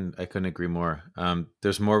couldn't agree more.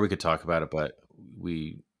 There's more we could talk about it,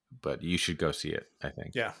 but you should go see it, I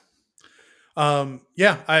think. Yeah.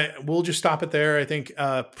 We'll just stop it there. I think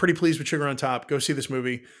pretty pleased with Sugar on Top. Go see this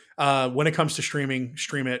movie. When it comes to streaming,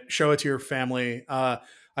 stream it, show it to your family.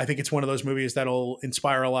 I think it's one of those movies that'll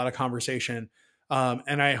inspire a lot of conversation.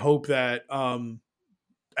 And I hope that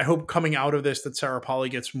I hope coming out of this that Sarah Polley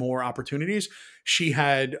gets more opportunities. She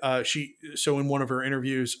had so in one of her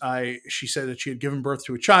interviews, she said that she had given birth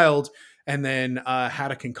to a child and then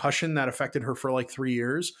had a concussion that affected her for like 3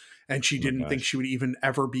 years, and she didn't think she would even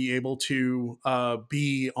ever be able to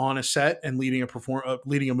be on a set and leading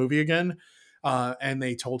a movie again. And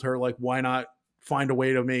they told her, like, why not find a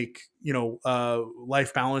way to make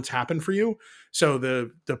life balance happen for you. So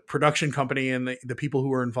the production company and the people who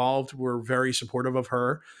were involved were very supportive of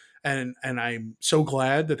her, and I'm so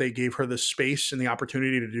glad that they gave her the space and the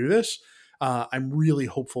opportunity to do this. I'm really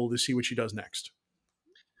hopeful to see what she does next.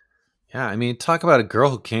 Yeah, I mean, talk about a girl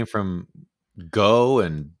who came from Go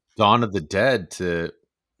and Dawn of the Dead to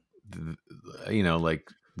like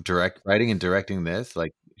writing and directing this.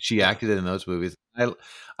 Like, she acted in those movies.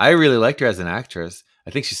 I really liked her as an actress.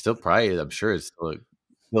 I think she's still probably, I'm sure, is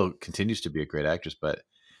still continues to be a great actress. But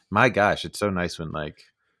my gosh, it's so nice when like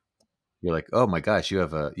you're like, oh my gosh, you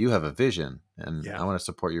have a vision, and I want to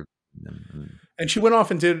support your. And she went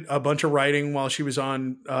off and did a bunch of writing while she was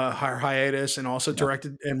on her hiatus, and also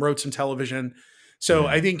directed and wrote some television. So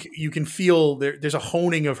I think you can feel there's a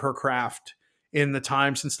honing of her craft in the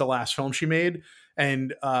time since the last film she made.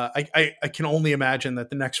 And I can only imagine that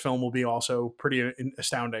the next film will be also pretty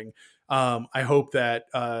astounding. I hope that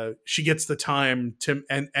she gets the time to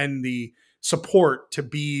and the support to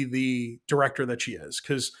be the director that she is,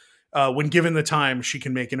 because when given the time, she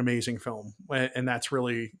can make an amazing film, and that's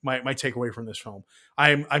really my takeaway from this film.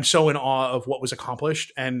 I'm so in awe of what was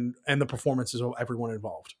accomplished and the performances of everyone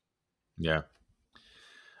involved. Yeah,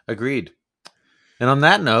 agreed. And on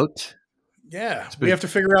that note, we have to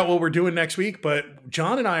figure out what we're doing next week. But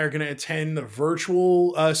John and I are going to attend the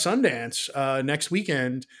virtual Sundance next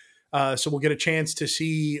weekend. So we'll get a chance to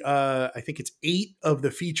see, I think it's 8 of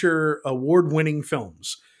the feature award-winning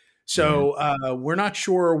films. So we're not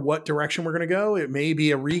sure what direction we're going to go. It may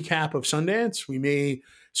be a recap of Sundance. We may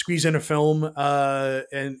squeeze in a film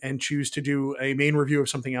and choose to do a main review of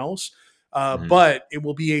something else. But it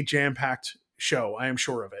will be a jam-packed show. I am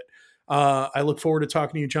sure of it. I look forward to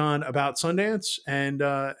talking to you, John, about Sundance. And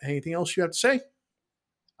anything else you have to say?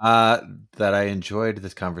 That I enjoyed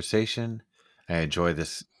this conversation. I enjoy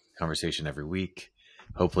this conversation every week.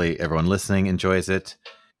 Hopefully everyone listening enjoys it.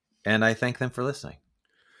 And I thank them for listening.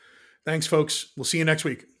 Thanks, folks. We'll see you next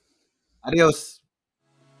week. Adios.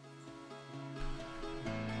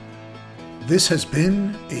 This has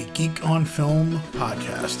been a Geek on Film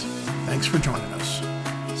podcast. Thanks for joining us.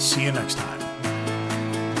 See you next time.